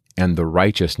and the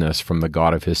righteousness from the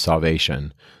God of his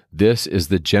salvation. This is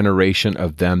the generation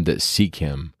of them that seek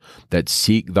him, that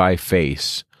seek thy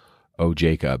face, O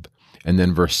Jacob. And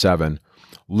then verse 7,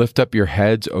 lift up your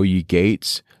heads, O ye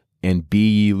gates, and be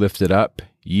ye lifted up,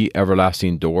 ye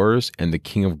everlasting doors, and the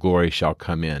King of glory shall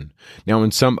come in. Now,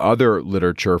 in some other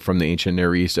literature from the ancient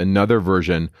Near East, another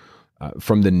version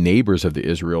from the neighbors of the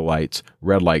Israelites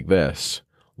read like this,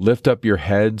 lift up your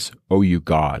heads, O you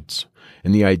gods.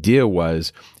 And the idea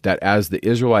was that as the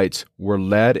Israelites were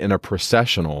led in a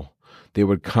processional, they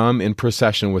would come in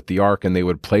procession with the ark, and they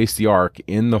would place the ark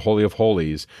in the Holy of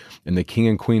Holies, and the king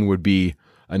and queen would be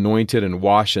anointed and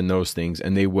washed in those things,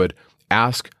 and they would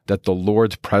asked that the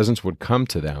Lord's presence would come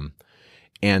to them.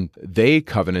 And they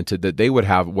covenanted that they would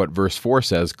have what verse 4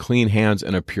 says, clean hands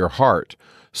and a pure heart,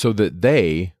 so that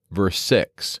they, verse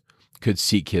 6, could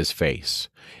seek his face.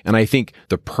 And I think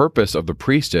the purpose of the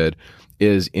priesthood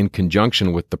is in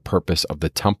conjunction with the purpose of the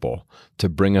temple to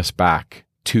bring us back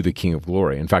to the King of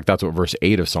Glory. In fact, that's what verse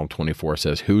 8 of Psalm 24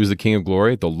 says. Who is the King of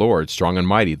Glory? The Lord, strong and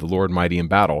mighty, the Lord mighty in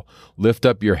battle. Lift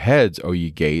up your heads, O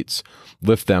ye gates.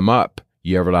 Lift them up,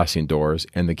 ye everlasting doors,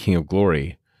 and the King of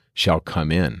Glory shall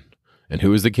come in. And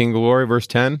who is the King of Glory? Verse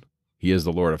 10, he is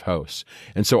the Lord of hosts.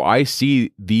 And so I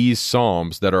see these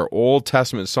psalms that are Old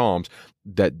Testament psalms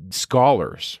that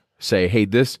scholars say, hey,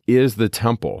 this is the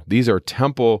temple. These are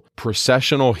temple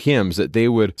processional hymns that they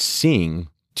would sing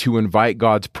to invite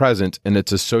God's presence, and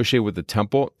it's associated with the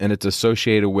temple, and it's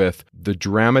associated with the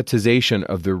dramatization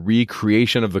of the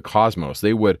recreation of the cosmos.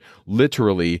 They would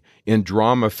literally, in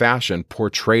drama fashion,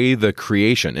 portray the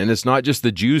creation. And it's not just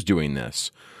the Jews doing this.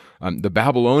 The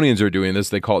Babylonians are doing this.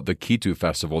 They call it the Kitu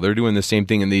Festival. They're doing the same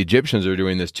thing, and the Egyptians are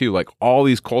doing this too. Like, all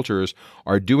these cultures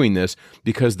are doing this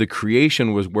because the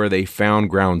creation was where they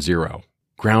found ground zero.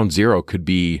 Ground zero could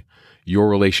be your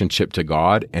relationship to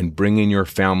God and bringing your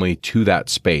family to that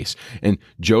space. And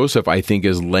Joseph, I think,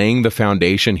 is laying the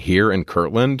foundation here in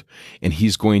Kirtland, and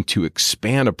he's going to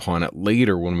expand upon it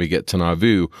later when we get to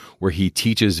Nauvoo, where he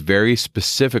teaches very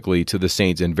specifically to the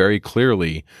saints and very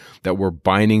clearly that we're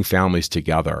binding families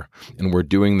together, and we're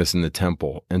doing this in the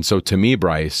temple. And so to me,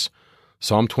 Bryce,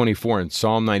 Psalm 24 and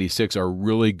Psalm 96 are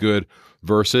really good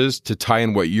verses to tie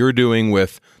in what you're doing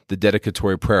with the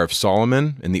dedicatory prayer of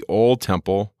Solomon in the old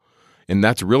temple. And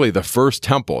that's really the first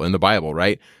temple in the Bible,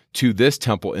 right? To this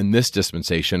temple in this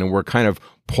dispensation. And we're kind of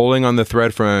pulling on the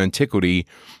thread from antiquity,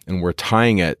 and we're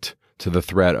tying it to the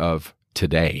thread of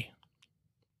today.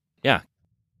 Yeah.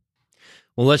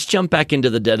 Well, let's jump back into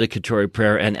the dedicatory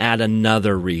prayer and add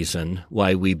another reason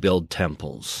why we build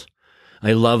temples.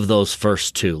 I love those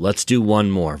first two. Let's do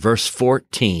one more. Verse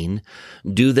 14,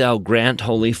 do thou grant,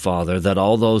 Holy Father, that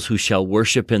all those who shall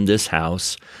worship in this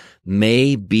house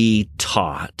may be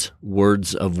taught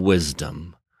words of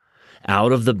wisdom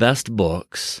out of the best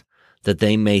books, that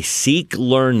they may seek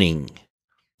learning,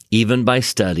 even by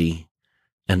study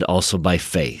and also by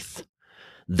faith,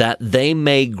 that they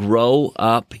may grow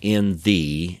up in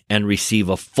thee and receive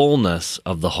a fullness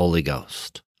of the Holy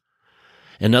Ghost.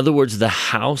 In other words, the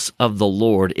house of the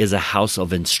Lord is a house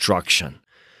of instruction.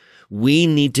 We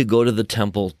need to go to the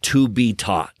temple to be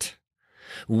taught.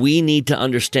 We need to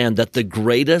understand that the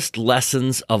greatest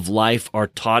lessons of life are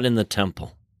taught in the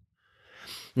temple.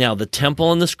 Now, the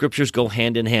temple and the scriptures go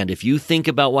hand in hand. If you think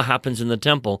about what happens in the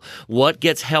temple, what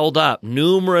gets held up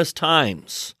numerous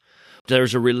times,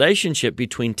 there's a relationship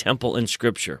between temple and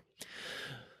scripture.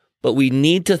 But we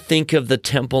need to think of the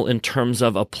temple in terms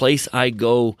of a place I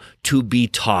go to be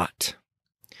taught.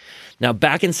 Now,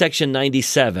 back in section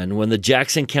 97, when the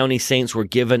Jackson County Saints were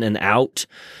given an out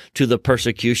to the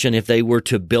persecution if they were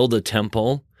to build a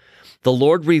temple, the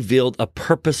Lord revealed a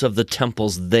purpose of the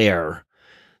temples there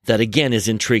that, again, is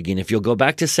intriguing. If you'll go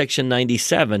back to section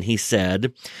 97, he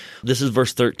said, this is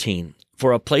verse 13,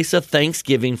 for a place of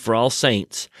thanksgiving for all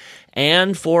saints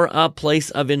and for a place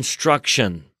of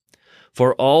instruction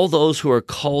for all those who are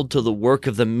called to the work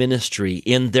of the ministry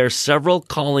in their several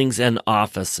callings and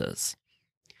offices,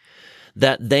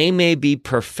 that they may be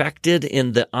perfected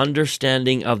in the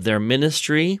understanding of their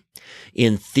ministry,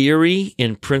 in theory,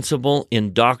 in principle,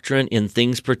 in doctrine, in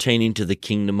things pertaining to the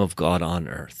kingdom of God on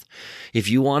earth. If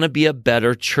you want to be a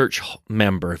better church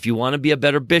member, if you want to be a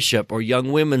better bishop or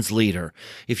young women's leader,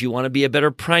 if you want to be a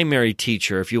better primary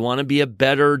teacher, if you want to be a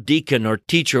better deacon or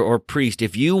teacher or priest,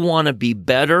 if you want to be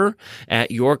better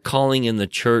at your calling in the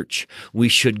church, we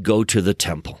should go to the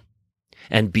temple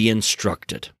and be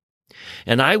instructed.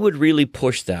 And I would really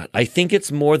push that. I think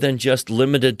it's more than just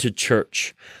limited to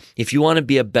church. If you want to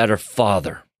be a better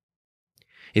father,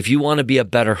 if you want to be a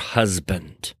better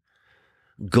husband,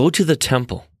 go to the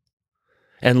temple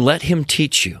and let him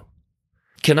teach you.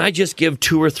 Can I just give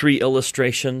 2 or 3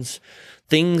 illustrations?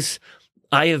 Things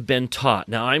I have been taught.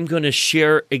 Now, I'm going to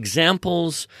share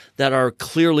examples that are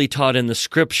clearly taught in the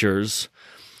scriptures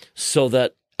so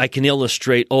that I can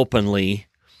illustrate openly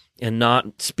and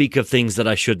not speak of things that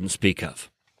I shouldn't speak of.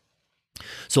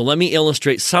 So let me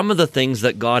illustrate some of the things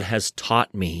that God has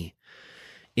taught me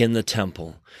in the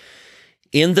temple.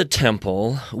 In the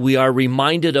temple, we are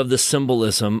reminded of the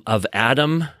symbolism of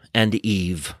Adam and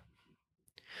Eve.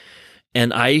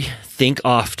 And I think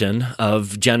often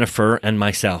of Jennifer and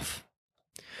myself,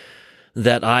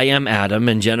 that I am Adam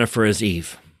and Jennifer is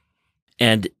Eve.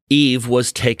 And Eve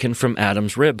was taken from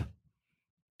Adam's rib.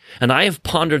 And I have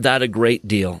pondered that a great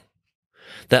deal.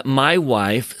 that my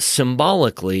wife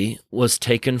symbolically was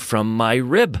taken from my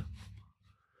rib.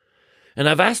 And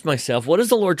I've asked myself, what is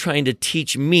the Lord trying to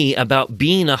teach me about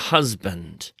being a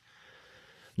husband?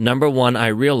 Number one, I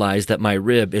realized that my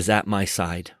rib is at my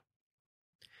side.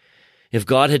 If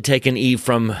God had taken Eve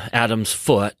from Adam's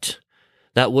foot,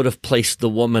 that would have placed the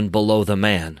woman below the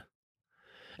man.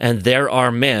 And there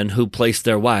are men who place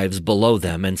their wives below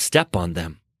them and step on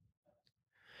them.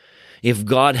 If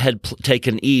God had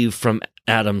taken Eve from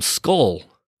Adam's skull,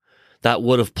 that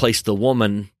would have placed the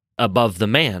woman above the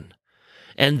man.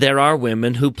 And there are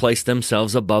women who place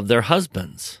themselves above their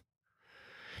husbands.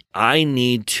 I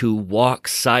need to walk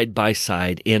side by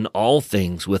side in all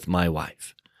things with my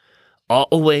wife.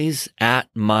 Always at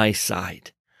my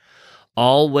side.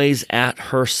 Always at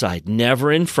her side.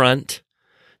 Never in front,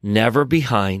 never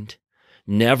behind,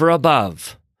 never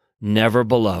above, never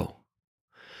below.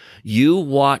 You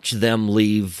watch them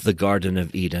leave the Garden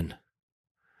of Eden.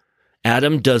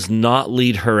 Adam does not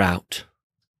lead her out.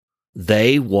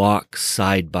 They walk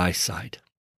side by side.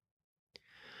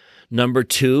 Number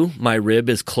two, my rib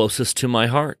is closest to my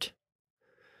heart.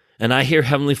 And I hear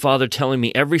Heavenly Father telling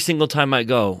me every single time I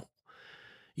go,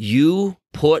 you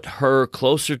put her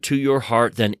closer to your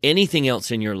heart than anything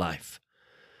else in your life.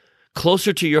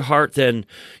 Closer to your heart than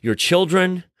your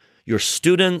children, your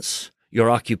students, your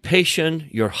occupation,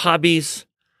 your hobbies.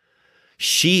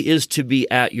 She is to be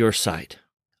at your side.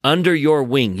 Under your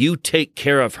wing, you take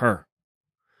care of her.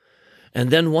 And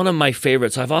then one of my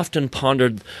favorites, I've often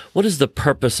pondered, what is the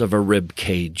purpose of a rib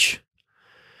cage?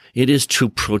 It is to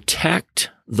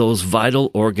protect those vital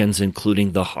organs,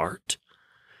 including the heart.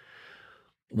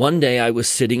 One day I was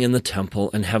sitting in the temple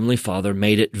and Heavenly Father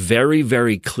made it very,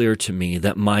 very clear to me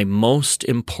that my most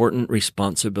important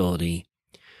responsibility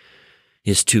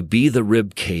is to be the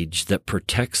rib cage that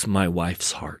protects my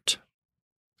wife's heart.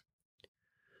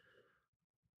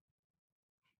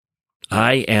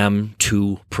 I am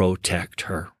to protect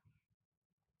her.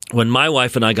 When my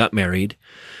wife and I got married,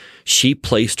 she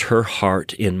placed her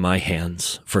heart in my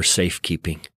hands for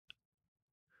safekeeping.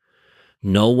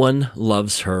 No one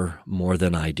loves her more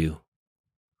than I do,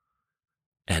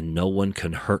 and no one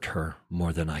can hurt her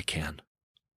more than I can.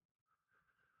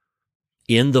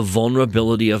 In the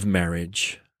vulnerability of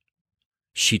marriage,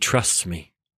 she trusts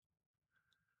me.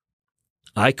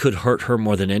 I could hurt her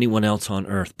more than anyone else on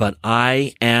earth, but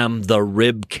I am the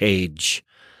rib cage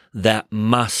that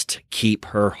must keep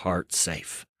her heart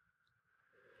safe.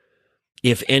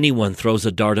 If anyone throws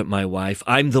a dart at my wife,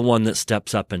 I'm the one that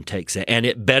steps up and takes it, and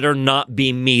it better not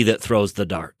be me that throws the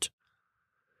dart.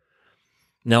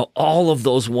 Now, all of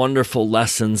those wonderful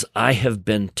lessons I have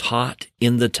been taught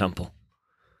in the temple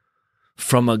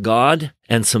from a God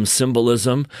and some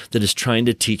symbolism that is trying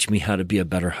to teach me how to be a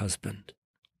better husband.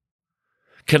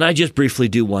 Can I just briefly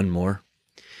do one more?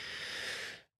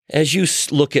 As you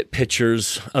look at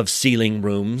pictures of ceiling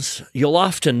rooms, you'll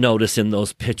often notice in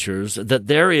those pictures that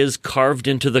there is carved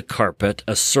into the carpet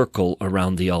a circle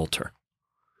around the altar.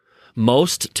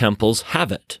 Most temples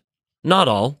have it. Not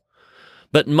all,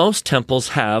 but most temples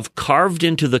have carved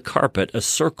into the carpet a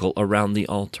circle around the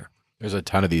altar. There's a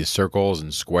ton of these circles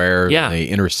and squares. Yeah. And they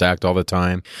intersect all the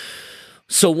time.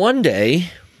 So one day,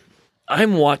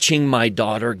 I'm watching my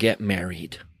daughter get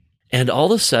married, and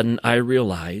all of a sudden I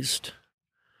realized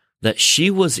that she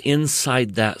was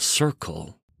inside that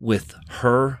circle with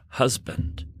her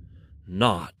husband,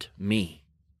 not me.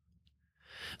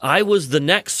 I was the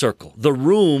next circle. The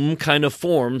room kind of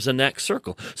forms a next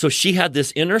circle. So she had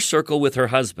this inner circle with her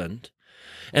husband,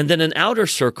 and then an outer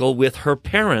circle with her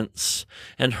parents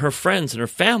and her friends and her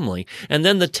family. And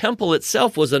then the temple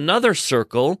itself was another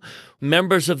circle,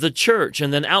 members of the church.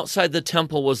 And then outside the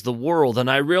temple was the world.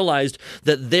 And I realized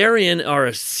that therein are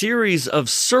a series of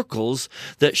circles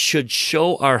that should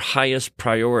show our highest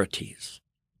priorities.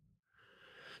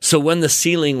 So when the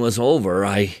ceiling was over,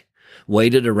 I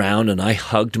waited around and I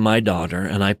hugged my daughter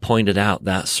and I pointed out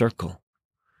that circle.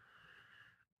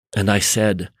 And I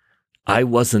said, I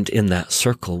wasn't in that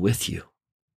circle with you.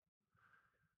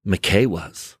 McKay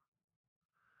was.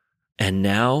 And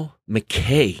now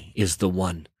McKay is the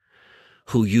one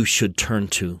who you should turn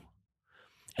to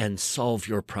and solve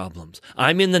your problems.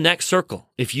 I'm in the next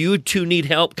circle. If you two need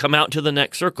help, come out to the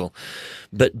next circle.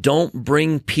 But don't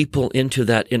bring people into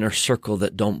that inner circle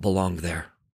that don't belong there.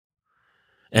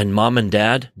 And mom and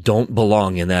dad don't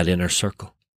belong in that inner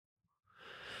circle.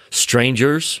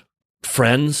 Strangers,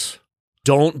 friends,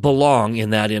 don't belong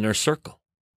in that inner circle.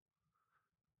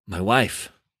 My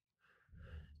wife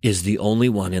is the only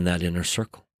one in that inner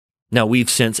circle. Now, we've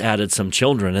since added some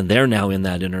children, and they're now in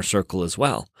that inner circle as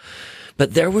well.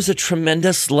 But there was a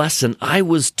tremendous lesson. I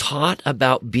was taught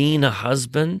about being a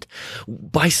husband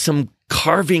by some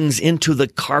carvings into the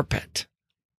carpet.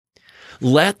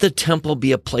 Let the temple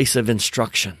be a place of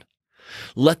instruction.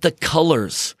 Let the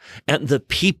colors and the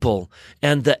people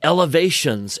and the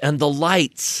elevations and the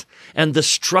lights and the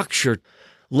structure,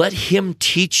 let him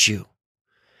teach you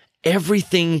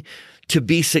everything to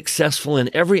be successful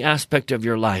in every aspect of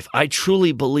your life. I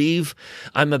truly believe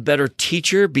I'm a better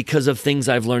teacher because of things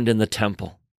I've learned in the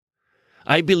temple.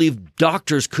 I believe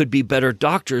doctors could be better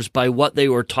doctors by what they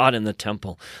were taught in the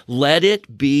temple. Let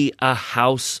it be a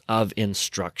house of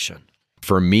instruction.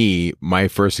 For me, my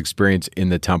first experience in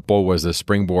the temple was the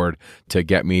springboard to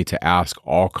get me to ask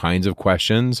all kinds of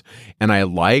questions. And I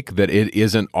like that it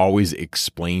isn't always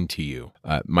explained to you.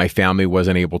 My family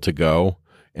wasn't able to go.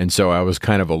 And so I was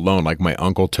kind of alone. Like my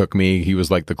uncle took me. He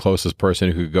was like the closest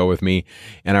person who could go with me.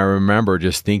 And I remember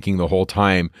just thinking the whole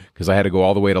time, because I had to go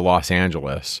all the way to Los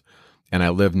Angeles and I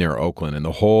lived near Oakland. And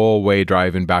the whole way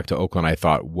driving back to Oakland, I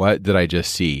thought, what did I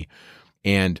just see?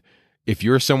 And if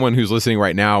you're someone who's listening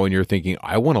right now and you're thinking,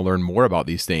 I want to learn more about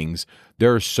these things,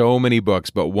 there are so many books,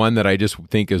 but one that I just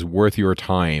think is worth your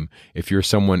time, if you're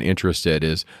someone interested,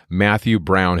 is Matthew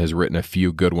Brown has written a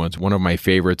few good ones. One of my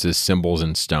favorites is Symbols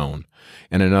in Stone,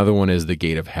 and another one is The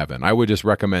Gate of Heaven. I would just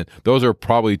recommend, those are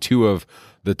probably two of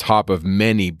the top of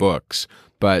many books,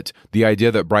 but the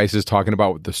idea that Bryce is talking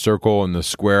about with the circle and the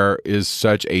square is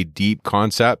such a deep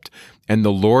concept. And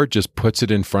the Lord just puts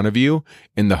it in front of you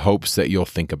in the hopes that you'll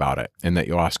think about it and that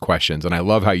you'll ask questions. And I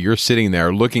love how you're sitting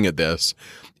there looking at this,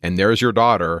 and there's your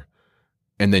daughter,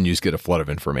 and then you just get a flood of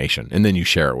information, and then you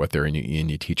share it with her and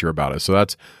you teach her about it. So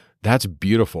that's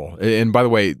beautiful. And by the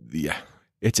way, yeah,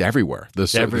 it's everywhere. The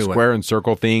square and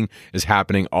circle thing is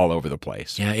happening all over the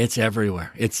place. Yeah, it's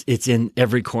everywhere. It's in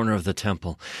every corner of the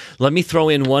temple. Let me throw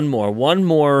in one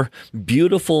more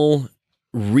beautiful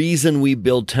reason we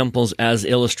build temples as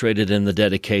illustrated in the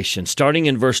dedication. Starting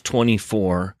in verse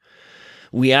 24,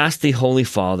 we ask the Holy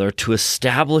Father to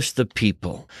establish the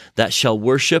people that shall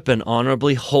worship and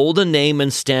honorably hold a name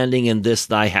and standing in this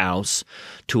thy house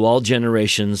to all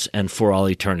generations and for all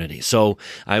eternity. So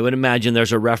I would imagine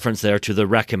there's a reference there to the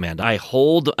recommend. I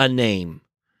hold a name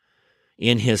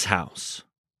in his house.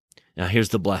 Now here's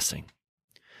the blessing.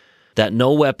 That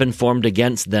no weapon formed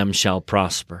against them shall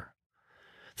prosper.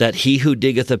 That he who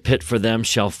diggeth a pit for them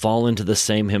shall fall into the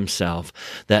same himself,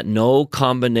 that no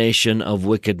combination of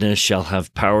wickedness shall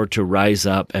have power to rise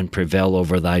up and prevail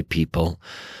over thy people,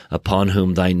 upon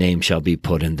whom thy name shall be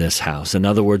put in this house. In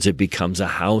other words, it becomes a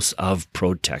house of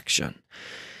protection.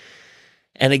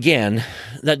 And again,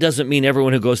 that doesn't mean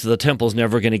everyone who goes to the temple is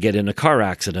never going to get in a car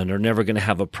accident or never going to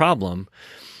have a problem.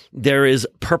 There is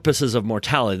purposes of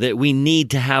mortality, that we need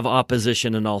to have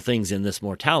opposition in all things in this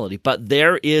mortality, but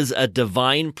there is a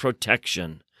divine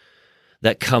protection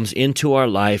that comes into our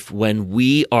life when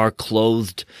we are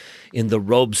clothed in the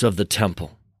robes of the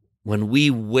temple. When we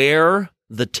wear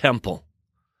the temple,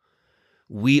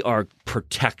 we are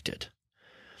protected.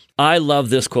 I love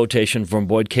this quotation from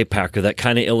Boyd K. Packer that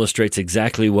kind of illustrates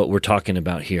exactly what we're talking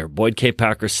about here. Boyd K.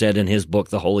 Packer said in his book,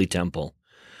 The Holy Temple,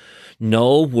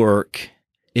 no work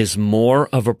is more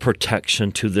of a protection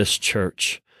to this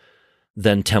church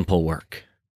than temple work.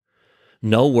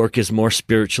 No work is more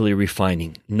spiritually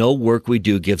refining. No work we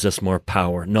do gives us more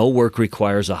power. No work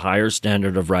requires a higher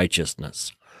standard of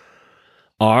righteousness.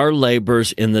 Our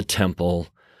labors in the temple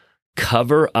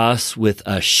cover us with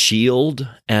a shield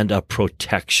and a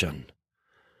protection,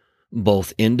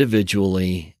 both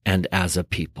individually and as a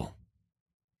people.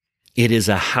 It is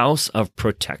a house of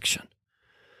protection.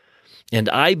 And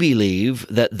I believe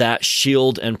that that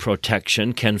shield and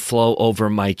protection can flow over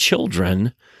my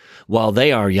children while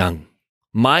they are young.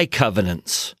 My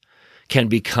covenants can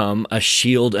become a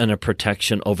shield and a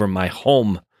protection over my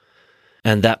home,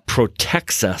 and that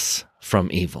protects us from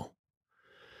evil.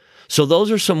 So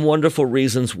those are some wonderful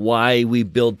reasons why we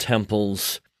build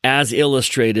temples as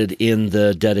illustrated in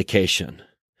the dedication.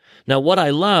 Now, what I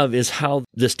love is how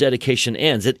this dedication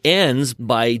ends. It ends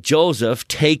by Joseph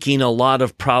taking a lot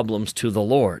of problems to the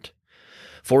Lord.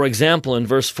 For example, in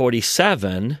verse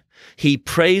 47, he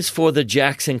prays for the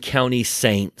Jackson County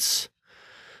saints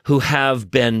who have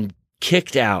been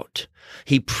kicked out.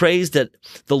 He prays that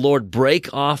the Lord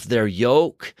break off their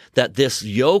yoke, that this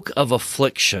yoke of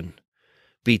affliction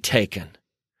be taken.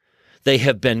 They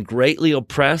have been greatly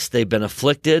oppressed. They've been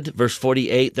afflicted. Verse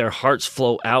 48, their hearts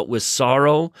flow out with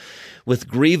sorrow, with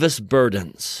grievous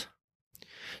burdens.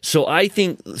 So I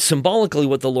think symbolically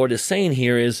what the Lord is saying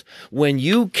here is when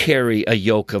you carry a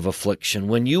yoke of affliction,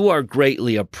 when you are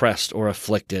greatly oppressed or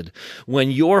afflicted,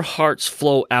 when your hearts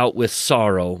flow out with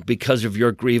sorrow because of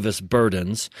your grievous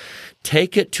burdens,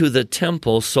 take it to the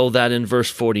temple so that in verse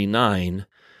 49,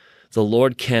 the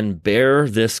Lord can bear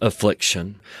this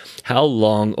affliction. How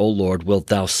long, O Lord, wilt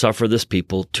thou suffer this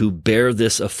people to bear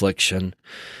this affliction?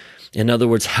 In other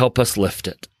words, help us lift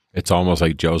it. It's almost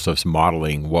like Joseph's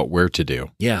modeling what we're to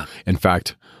do. Yeah. In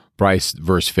fact, Bryce,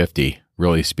 verse 50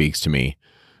 really speaks to me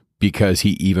because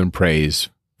he even prays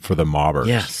for the mobbers,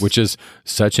 Yes. which is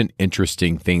such an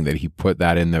interesting thing that he put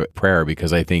that in the prayer,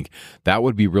 because I think that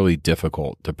would be really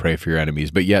difficult to pray for your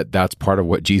enemies. But yet that's part of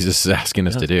what Jesus is asking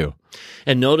us to do.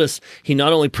 And notice, he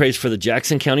not only prays for the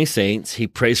Jackson County Saints, he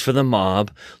prays for the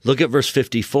mob. Look at verse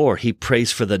 54. He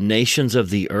prays for the nations of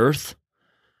the earth.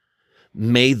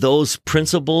 May those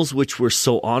principles which were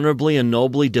so honorably and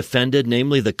nobly defended,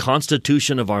 namely the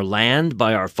constitution of our land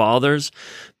by our fathers,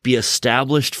 be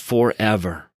established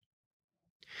forever.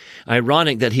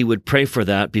 Ironic that he would pray for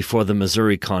that before the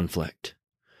Missouri conflict.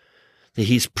 That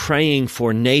he's praying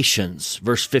for nations.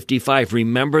 Verse 55,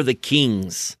 remember the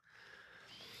kings.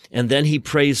 And then he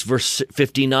prays verse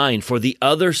 59 for the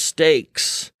other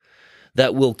stakes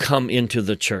that will come into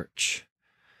the church.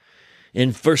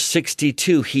 In verse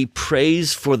 62, he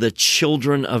prays for the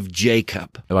children of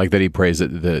Jacob. I like that he prays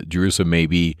that the Jerusalem may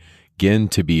begin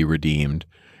to be redeemed.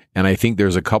 And I think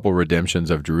there's a couple redemptions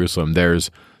of Jerusalem.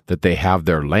 There's that they have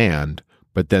their land,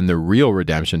 but then the real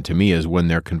redemption to me is when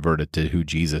they're converted to who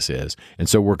Jesus is. And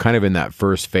so we're kind of in that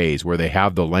first phase where they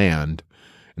have the land,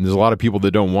 and there's a lot of people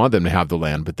that don't want them to have the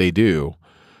land, but they do.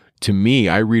 To me,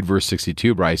 I read verse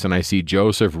 62, Bryce, and I see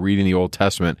Joseph reading the Old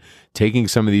Testament, taking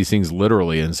some of these things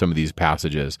literally in some of these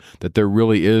passages, that there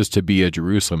really is to be a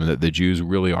Jerusalem and that the Jews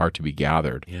really are to be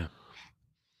gathered. Yeah.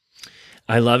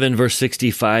 I love in verse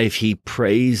 65, he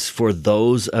prays for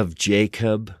those of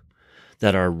Jacob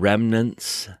that are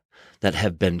remnants that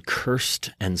have been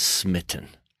cursed and smitten,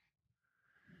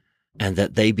 and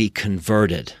that they be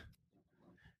converted,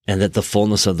 and that the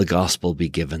fullness of the gospel be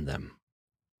given them.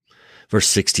 Verse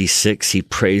 66, he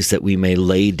prays that we may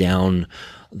lay down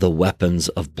the weapons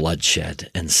of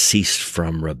bloodshed and cease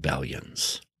from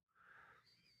rebellions.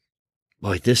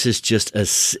 Boy, this is just an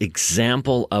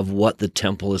example of what the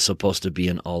temple is supposed to be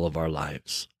in all of our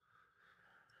lives.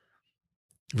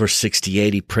 Verse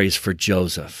 68, he prays for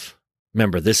Joseph.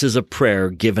 Remember, this is a prayer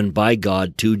given by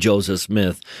God to Joseph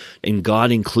Smith, and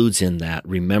God includes in that,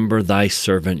 remember thy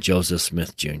servant Joseph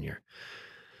Smith, Jr.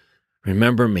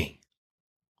 Remember me.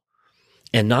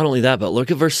 And not only that, but look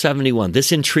at verse 71.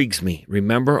 This intrigues me.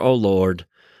 Remember, O Lord,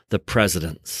 the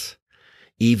presidents,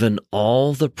 even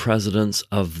all the presidents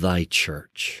of thy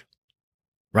church.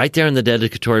 Right there in the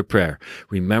dedicatory prayer.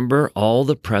 Remember all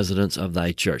the presidents of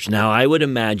thy church. Now, I would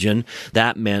imagine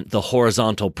that meant the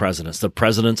horizontal presidents, the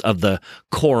presidents of the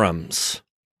quorums.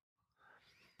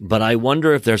 But I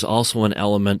wonder if there's also an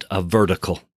element of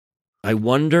vertical. I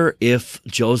wonder if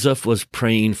Joseph was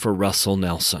praying for Russell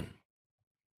Nelson.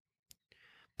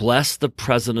 Bless the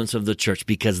presidents of the church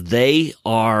because they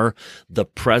are the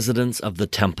presidents of the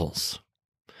temples.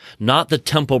 Not the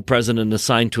temple president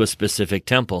assigned to a specific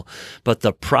temple, but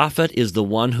the prophet is the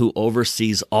one who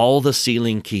oversees all the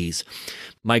sealing keys.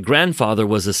 My grandfather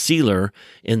was a sealer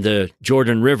in the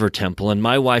Jordan River Temple, and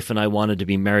my wife and I wanted to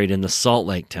be married in the Salt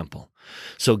Lake Temple.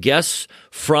 So guess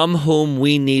from whom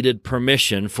we needed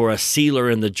permission for a sealer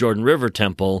in the Jordan River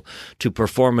Temple to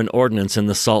perform an ordinance in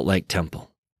the Salt Lake Temple.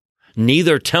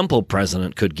 Neither temple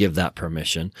president could give that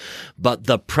permission, but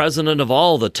the president of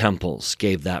all the temples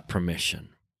gave that permission.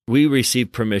 We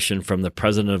received permission from the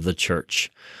president of the church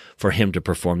for him to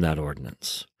perform that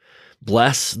ordinance.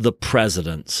 Bless the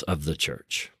presidents of the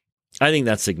church. I think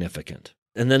that's significant.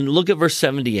 And then look at verse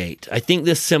 78. I think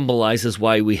this symbolizes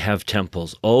why we have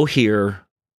temples. Oh, hear,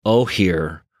 oh,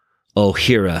 hear, oh,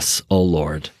 hear us, O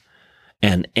Lord,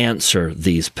 and answer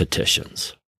these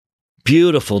petitions.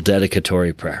 Beautiful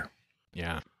dedicatory prayer.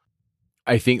 Yeah.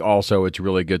 I think also it's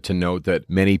really good to note that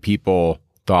many people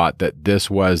thought that this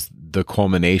was the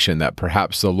culmination, that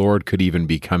perhaps the Lord could even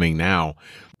be coming now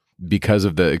because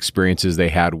of the experiences they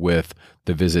had with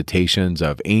the visitations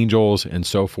of angels and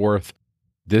so forth.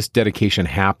 This dedication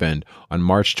happened on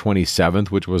March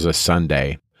 27th, which was a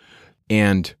Sunday.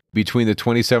 And between the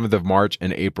 27th of March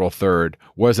and April 3rd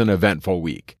was an eventful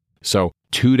week. So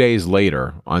 2 days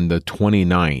later, on the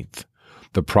 29th,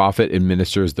 the prophet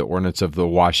administers the ordinance of the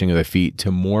washing of the feet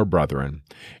to more brethren.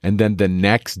 And then the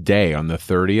next day, on the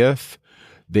 30th,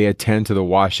 they attend to the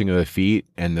washing of the feet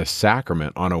and the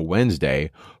sacrament on a Wednesday,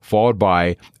 followed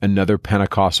by another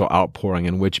Pentecostal outpouring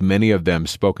in which many of them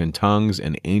spoke in tongues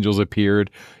and angels appeared,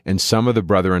 and some of the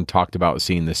brethren talked about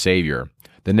seeing the Savior.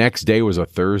 The next day was a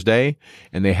Thursday,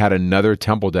 and they had another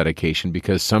temple dedication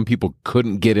because some people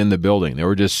couldn't get in the building. There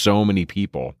were just so many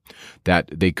people that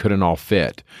they couldn't all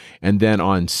fit. And then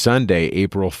on Sunday,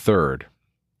 April 3rd,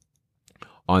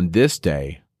 on this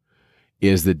day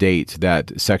is the date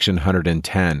that Section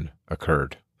 110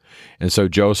 occurred. And so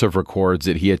Joseph records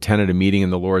that he attended a meeting in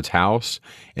the Lord's house,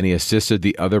 and he assisted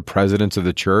the other presidents of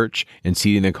the church in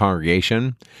seating the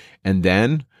congregation, and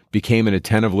then became an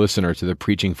attentive listener to the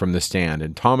preaching from the stand.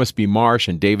 And Thomas B. Marsh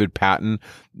and David Patton,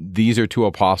 these are two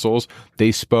apostles,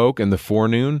 they spoke in the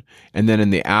forenoon, and then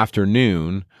in the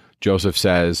afternoon, Joseph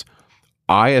says,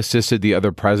 I assisted the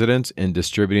other presidents in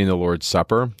distributing the Lord's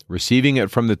Supper, receiving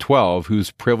it from the 12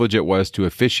 whose privilege it was to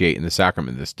officiate in the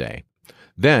sacrament this day.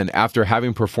 Then, after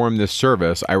having performed this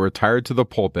service, I retired to the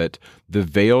pulpit, the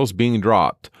veils being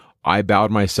dropped. I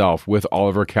bowed myself with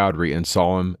Oliver Cowdery in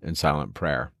solemn and silent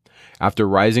prayer. After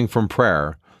rising from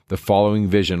prayer, the following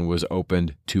vision was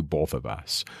opened to both of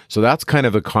us. So that's kind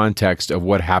of the context of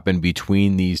what happened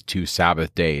between these two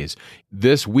Sabbath days.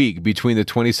 This week, between the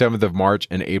 27th of March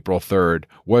and April 3rd,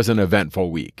 was an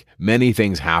eventful week. Many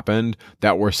things happened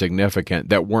that were significant,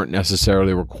 that weren't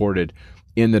necessarily recorded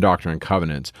in the Doctrine and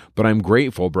Covenants. But I'm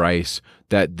grateful, Bryce,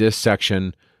 that this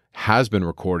section has been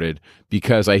recorded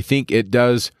because I think it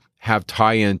does have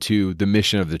tie into the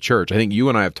mission of the church. I think you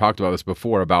and I have talked about this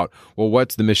before about, well,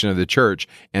 what's the mission of the church?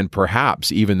 And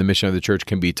perhaps even the mission of the church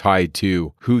can be tied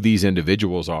to who these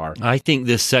individuals are. I think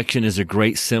this section is a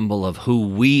great symbol of who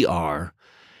we are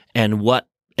and what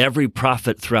every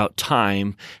prophet throughout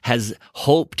time has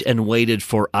hoped and waited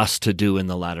for us to do in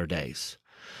the latter days.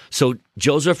 So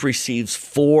Joseph receives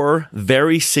 4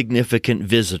 very significant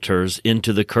visitors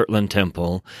into the Kirtland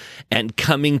Temple and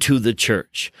coming to the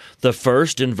church. The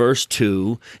first, in verse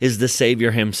 2, is the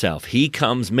Savior himself. He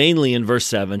comes mainly in verse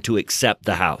 7 to accept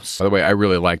the house. By the way, I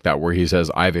really like that where he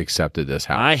says, I've accepted this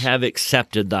house. I have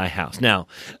accepted thy house. Now,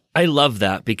 I love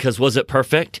that because was it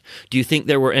perfect? Do you think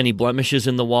there were any blemishes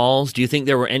in the walls? Do you think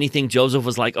there were anything Joseph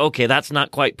was like, okay, that's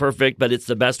not quite perfect, but it's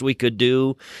the best we could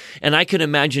do? And I can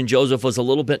imagine Joseph was a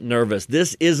little bit nervous.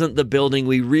 This isn't the building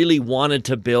we really wanted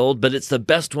to build, but it's the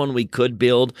best one we could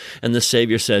build. And the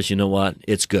Savior says, you know what?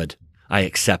 It's good. I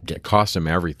accept it. It cost him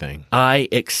everything. I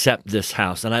accept this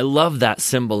house. And I love that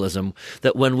symbolism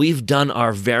that when we've done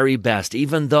our very best,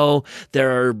 even though there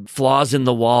are flaws in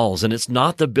the walls and it's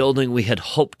not the building we had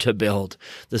hoped to build,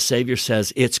 the Savior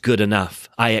says, it's good enough.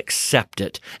 I accept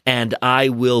it and I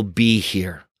will be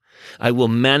here. I will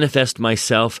manifest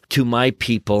myself to my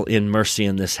people in mercy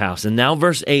in this house. And now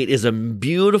verse 8 is a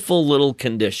beautiful little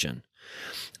condition.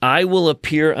 I will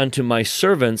appear unto my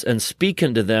servants and speak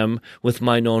unto them with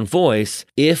mine own voice,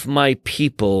 if my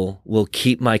people will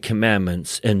keep my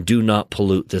commandments and do not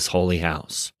pollute this holy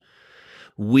house.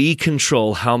 We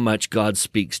control how much God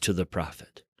speaks to the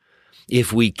prophet.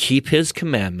 If we keep his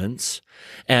commandments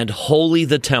and holy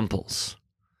the temples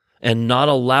and not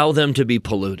allow them to be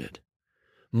polluted,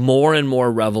 more and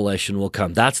more revelation will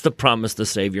come. That's the promise the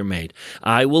Savior made.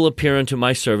 I will appear unto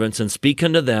my servants and speak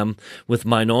unto them with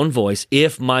mine own voice,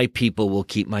 if my people will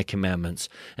keep my commandments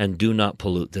and do not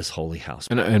pollute this holy house.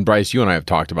 And Bryce, you and I have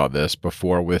talked about this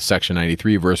before with section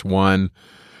 93, verse 1.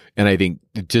 And I think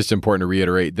it's just important to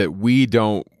reiterate that we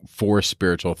don't force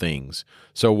spiritual things.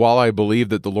 So while I believe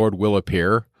that the Lord will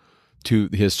appear to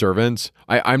his servants,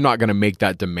 I'm not going to make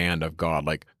that demand of God.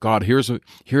 Like, God, here's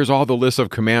all the list of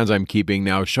commands I'm keeping.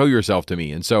 Now show yourself to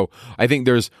me. And so I think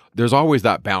there's always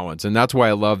that balance. And that's why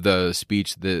I love the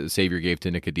speech the Savior gave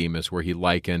to Nicodemus, where he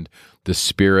likened the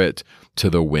Spirit to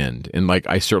the wind. And like,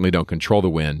 I certainly don't control the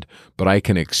wind, but I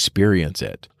can experience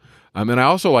it. And I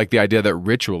also like the idea that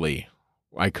ritually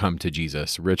I come to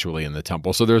Jesus ritually in the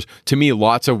temple. So there's, to me,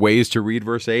 lots of ways to read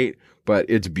verse 8, but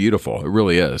it's beautiful. It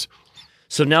really is.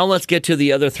 So now let's get to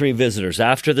the other 3 visitors.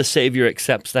 After the Savior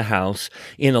accepts the house,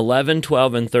 in 11,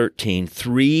 12, and 13,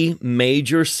 3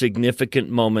 major significant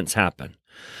moments happen.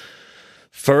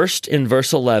 First, in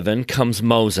verse 11, comes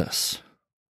Moses.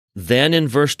 Then in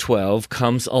verse 12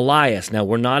 comes Elias. Now,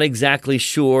 we're not exactly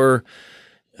sure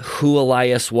who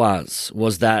Elias was.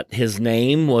 Was that his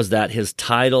name? Was that his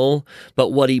title?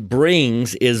 But what he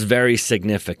brings is very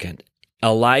significant.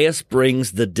 Elias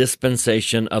brings the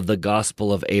dispensation of the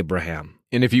gospel of Abraham.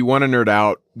 And if you want to nerd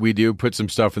out, we do put some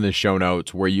stuff in the show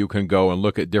notes where you can go and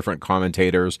look at different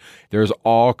commentators. There's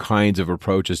all kinds of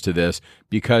approaches to this,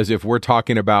 because if we're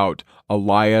talking about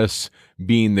Elias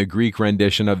being the Greek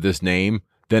rendition of this name,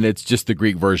 then it's just the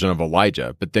Greek version of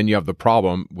Elijah. But then you have the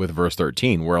problem with verse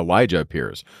 13 where Elijah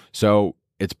appears. So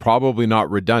it's probably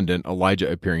not redundant,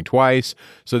 Elijah appearing twice.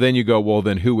 So then you go, well,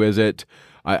 then who is it?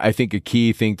 I think a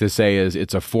key thing to say is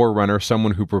it's a forerunner,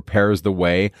 someone who prepares the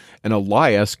way. And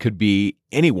Elias could be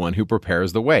anyone who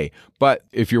prepares the way. But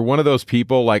if you're one of those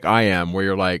people like I am, where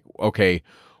you're like, okay,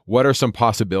 what are some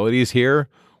possibilities here?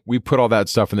 We put all that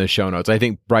stuff in the show notes. I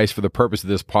think, Bryce, for the purpose of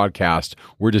this podcast,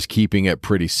 we're just keeping it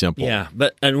pretty simple. Yeah,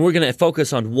 and we're going to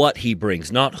focus on what he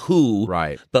brings, not who,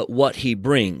 right, but what he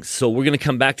brings. So we're going to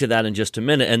come back to that in just a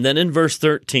minute. And then in verse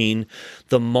 13,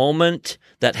 the moment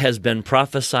that has been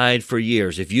prophesied for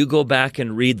years. If you go back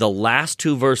and read the last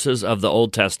two verses of the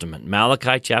Old Testament,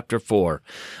 Malachi chapter 4,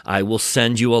 I will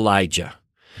send you Elijah.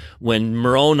 When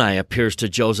Moroni appears to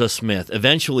Joseph Smith,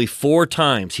 eventually 4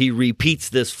 times, he repeats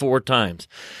this 4 times.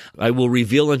 I will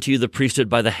reveal unto you the priesthood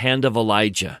by the hand of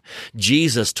Elijah.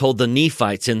 Jesus told the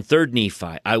Nephites in 3rd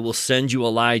Nephi, I will send you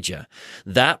Elijah.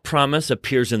 That promise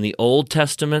appears in the Old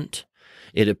Testament.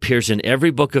 It appears in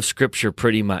every book of Scripture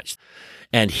pretty much.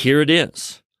 And here it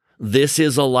is. This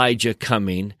is Elijah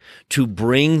coming to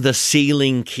bring the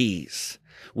sealing keys,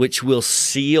 which will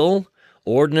seal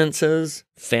ordinances,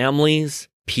 families,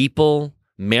 people,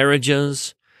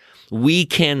 marriages. We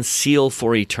can seal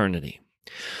for eternity.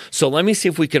 So let me see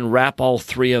if we can wrap all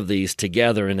 3 of these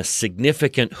together in a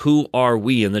significant who are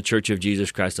we in the Church of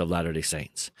Jesus Christ of Latter-day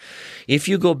Saints. If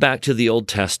you go back to the Old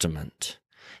Testament,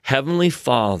 Heavenly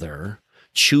Father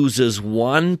chooses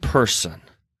one person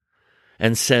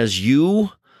and says, you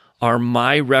are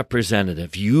my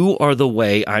representative. You are the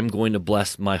way I'm going to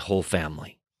bless my whole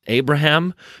family.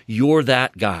 Abraham, you're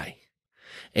that guy.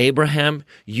 Abraham,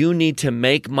 you need to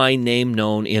make my name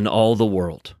known in all the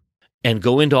world and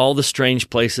go into all the strange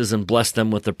places and bless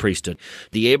them with the priesthood.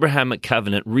 The Abrahamic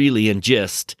covenant really in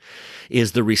gist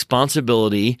is the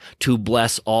responsibility to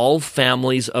bless all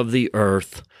families of the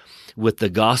earth with the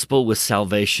gospel, with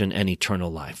salvation and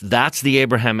eternal life. That's the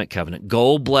Abrahamic covenant.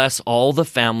 Go bless all the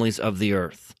families of the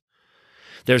earth.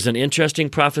 There's an interesting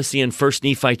prophecy in 1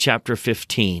 Nephi chapter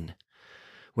 15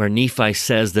 where Nephi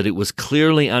says that it was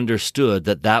clearly understood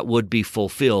that that would be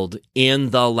fulfilled in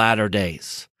the latter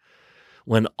days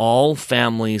when all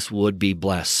families would be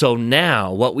blessed. So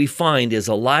now what we find is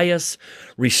Elias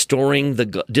restoring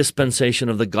the dispensation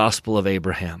of the gospel of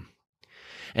Abraham.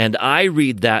 And I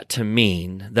read that to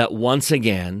mean that once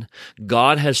again,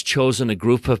 God has chosen a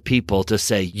group of people to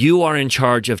say, you are in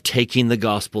charge of taking the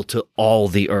gospel to all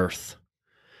the earth.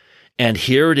 And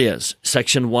here it is,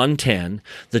 section 110,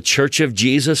 the Church of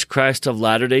Jesus Christ of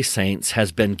Latter-day Saints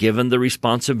has been given the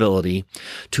responsibility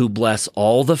to bless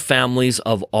all the families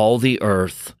of all the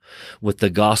earth with the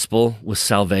gospel, with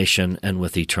salvation, and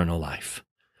with eternal life.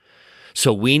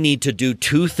 So we need to do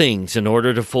 2 things in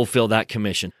order to fulfill that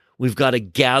commission. We've got to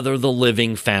gather the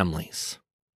living families.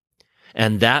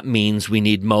 And that means we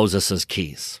need Moses'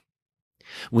 keys.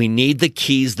 We need the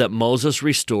keys that Moses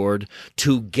restored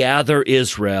to gather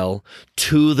Israel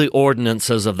to the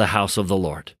ordinances of the house of the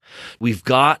Lord. We've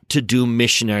got to do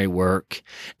missionary work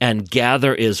and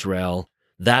gather Israel.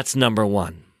 That's number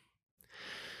 1.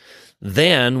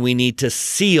 Then we need to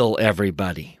seal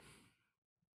everybody.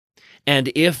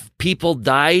 And if people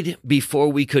died before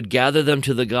we could gather them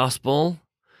to the gospel,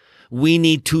 we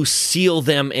need to seal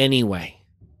them anyway.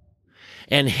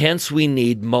 And hence we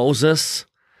need Moses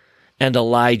and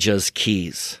Elijah's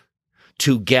keys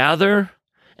to gather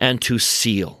and to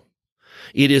seal.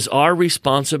 It is our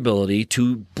responsibility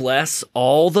to bless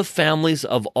all the families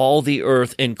of all the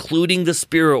earth, including the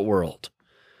spirit world,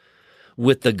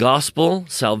 with the gospel,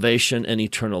 salvation, and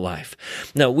eternal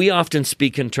life. Now, we often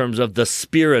speak in terms of the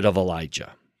spirit of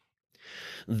Elijah.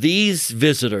 These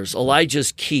visitors,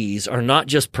 Elijah's keys, are not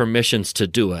just permissions to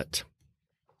do it.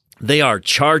 They are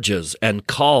charges and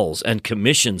calls and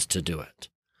commissions to do it.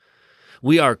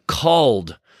 We are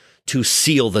called to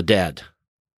seal the dead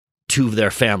to their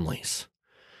families.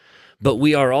 But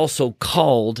we are also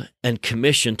called and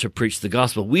commissioned to preach the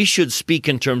gospel. We should speak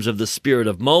in terms of the spirit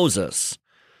of Moses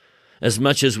as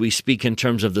much as we speak in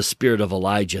terms of the spirit of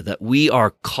Elijah, that we are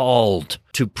called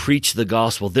to preach the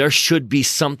gospel. There should be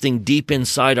something deep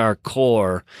inside our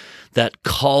core that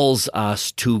calls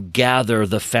us to gather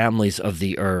the families of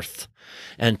the earth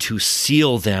and to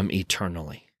seal them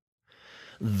eternally.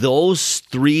 Those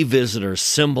 3 visitors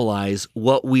symbolize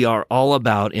what we are all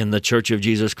about in the Church of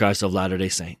Jesus Christ of Latter-day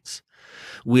Saints.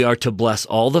 We are to bless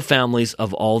all the families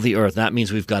of all the earth. That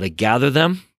means we've got to gather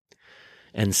them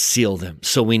and seal them.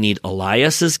 So we need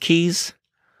Elias's keys,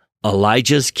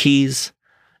 Elijah's keys,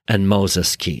 and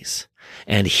Moses' keys.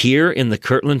 And here in the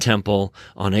Kirtland Temple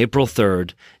on April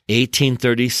 3rd,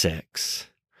 1836,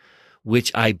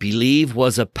 which I believe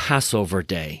was a Passover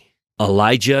day,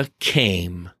 Elijah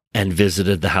came and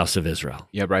visited the house of Israel.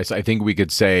 Yeah, Bryce, I think we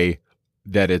could say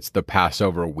that it's the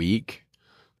Passover week.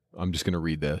 I'm just going to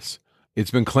read this.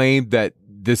 It's been claimed that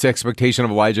this expectation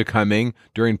of Elijah coming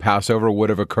during Passover would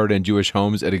have occurred in Jewish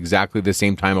homes at exactly the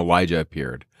same time Elijah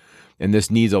appeared. And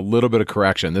this needs a little bit of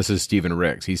correction. This is Stephen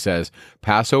Ricks. He says,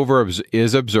 Passover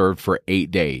is observed for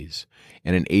 8 days.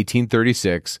 And in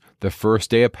 1836, the first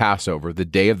day of Passover, the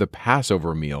day of the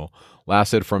Passover meal,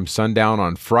 lasted from sundown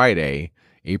on Friday,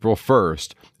 April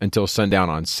 1st, until sundown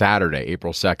on Saturday,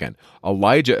 April 2nd.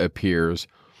 Elijah appears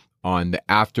on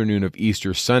the afternoon of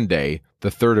Easter Sunday, the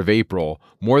 3rd of April,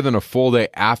 more than a full day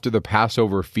after the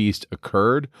Passover feast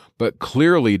occurred, but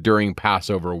clearly during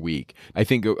Passover week. I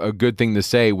think a good thing to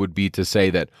say would be to say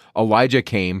that Elijah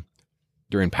came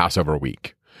during Passover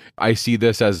week. I see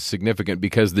this as significant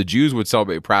because the Jews would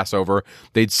celebrate Passover.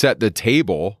 They'd set the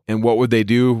table, and what would they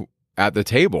do at the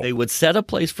table? They would set a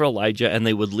place for Elijah, and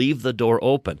they would leave the door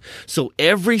open. So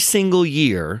every single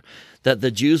year that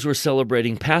the Jews were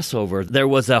celebrating Passover, there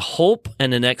was a hope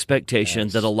and an expectation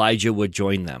that Elijah would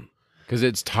join them. Because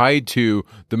it's tied to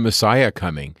the Messiah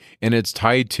coming, and it's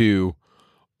tied to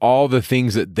all the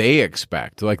things that they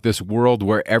expect, like this world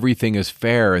where everything is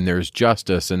fair and there's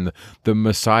justice and the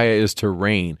Messiah is to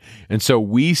reign. And so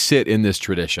we sit in this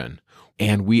tradition,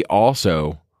 and we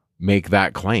also make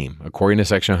that claim, according to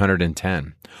section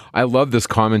 110. I love this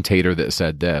commentator that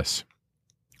said this: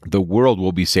 the world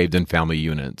will be saved in family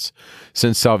units.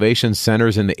 Since salvation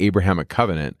centers in the Abrahamic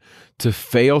covenant, to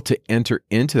fail to enter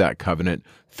into that covenant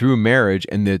through marriage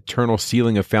and the eternal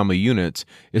sealing of family units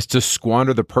is to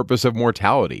squander the purpose of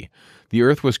mortality. The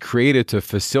earth was created to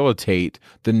facilitate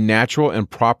the natural and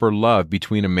proper love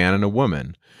between a man and a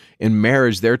woman. In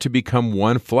marriage, they're to become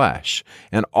one flesh,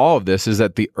 and all of this is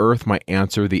that the earth might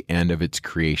answer the end of its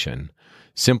creation.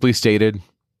 Simply stated,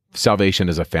 salvation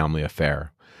is a family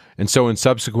affair. And so in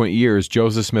subsequent years,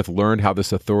 Joseph Smith learned how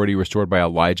this authority restored by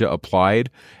Elijah applied,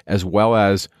 as well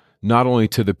as not only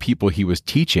to the people he was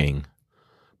teaching,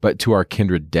 but to our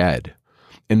kindred dead.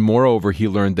 And moreover, he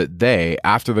learned that they,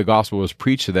 after the gospel was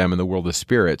preached to them in the world of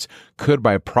spirits, could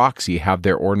by proxy have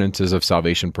their ordinances of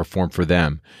salvation performed for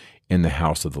them in the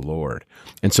house of the Lord.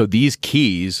 And so these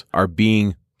keys are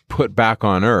being put back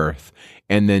on earth.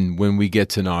 And then when we get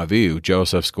to Nauvoo,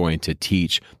 Joseph's going to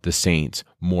teach the saints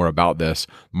more about this.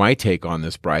 My take on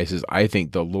this, Bryce, is I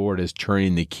think the Lord is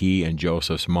turning the key in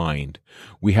Joseph's mind.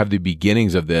 We have the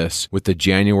beginnings of this with the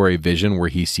January vision where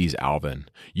he sees Alvin.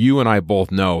 You and I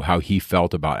both know how he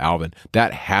felt about Alvin.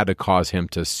 That had to cause him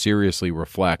to seriously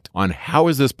reflect on how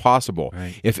is this possible?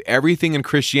 Right. If everything in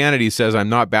Christianity says I'm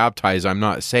not baptized, I'm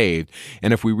not saved,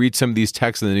 and if we read some of these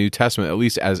texts in the New Testament, at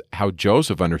least as how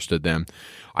Joseph understood them,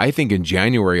 I think in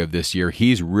January of this year,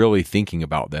 he's really thinking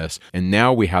about this, and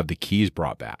now we have the keys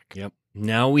brought back. Yep.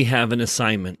 Now we have an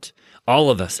assignment. All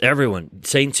of us, everyone,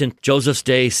 saints in Joseph's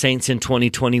day, saints in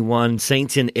 2021,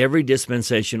 saints in every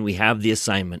dispensation, we have the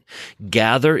assignment.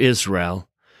 Gather Israel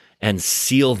and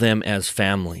seal them as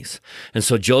families. And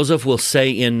so Joseph will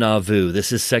say in Nauvoo,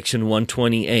 this is section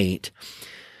 128,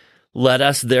 let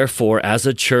us therefore, as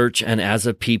a church and as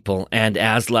a people and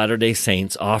as Latter-day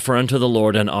Saints, offer unto the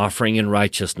Lord an offering in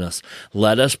righteousness.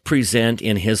 Let us present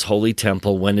in his holy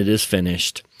temple, when it is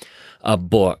finished, a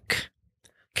book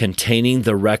containing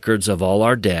the records of all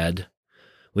our dead,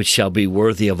 which shall be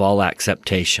worthy of all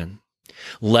acceptation.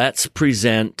 Let's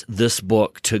present this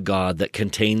book to God that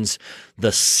contains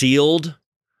the sealed,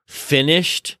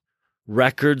 finished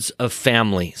records of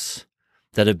families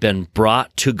that have been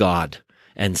brought to God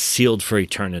and sealed for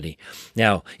eternity.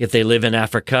 Now, if they live in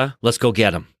Africa, let's go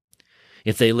get them.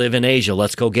 If they live in Asia,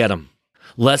 let's go get them.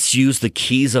 Let's use the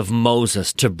keys of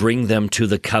Moses to bring them to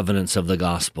the covenants of the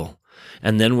gospel.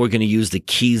 And then we're going to use the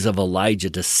keys of Elijah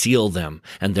to seal them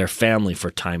and their family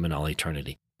for time and all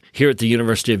eternity. Here at the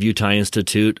University of Utah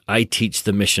Institute, I teach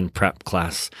the mission prep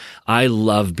class. I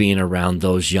love being around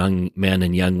those young men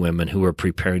and young women who are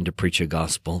preparing to preach a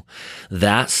gospel.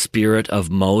 That spirit of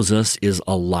Moses is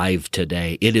alive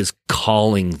today. It is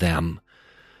calling them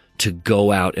to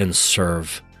go out and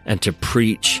serve and to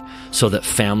preach so that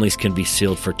families can be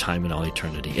sealed for time and all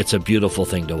eternity. It's a beautiful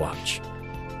thing to watch.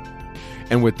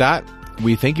 And with that,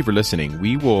 we thank you for listening.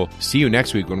 We will see you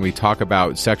next week when we talk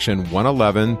about section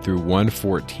 111 through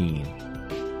 114.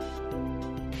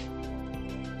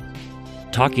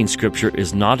 Talking Scripture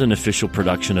is not an official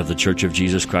production of the Church of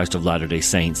Jesus Christ of Latter-day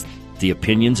Saints. The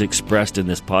opinions expressed in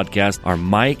this podcast are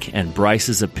Mike and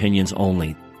Bryce's opinions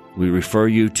only. We refer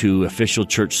you to official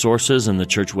church sources and the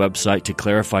church website to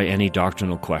clarify any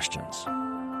doctrinal questions.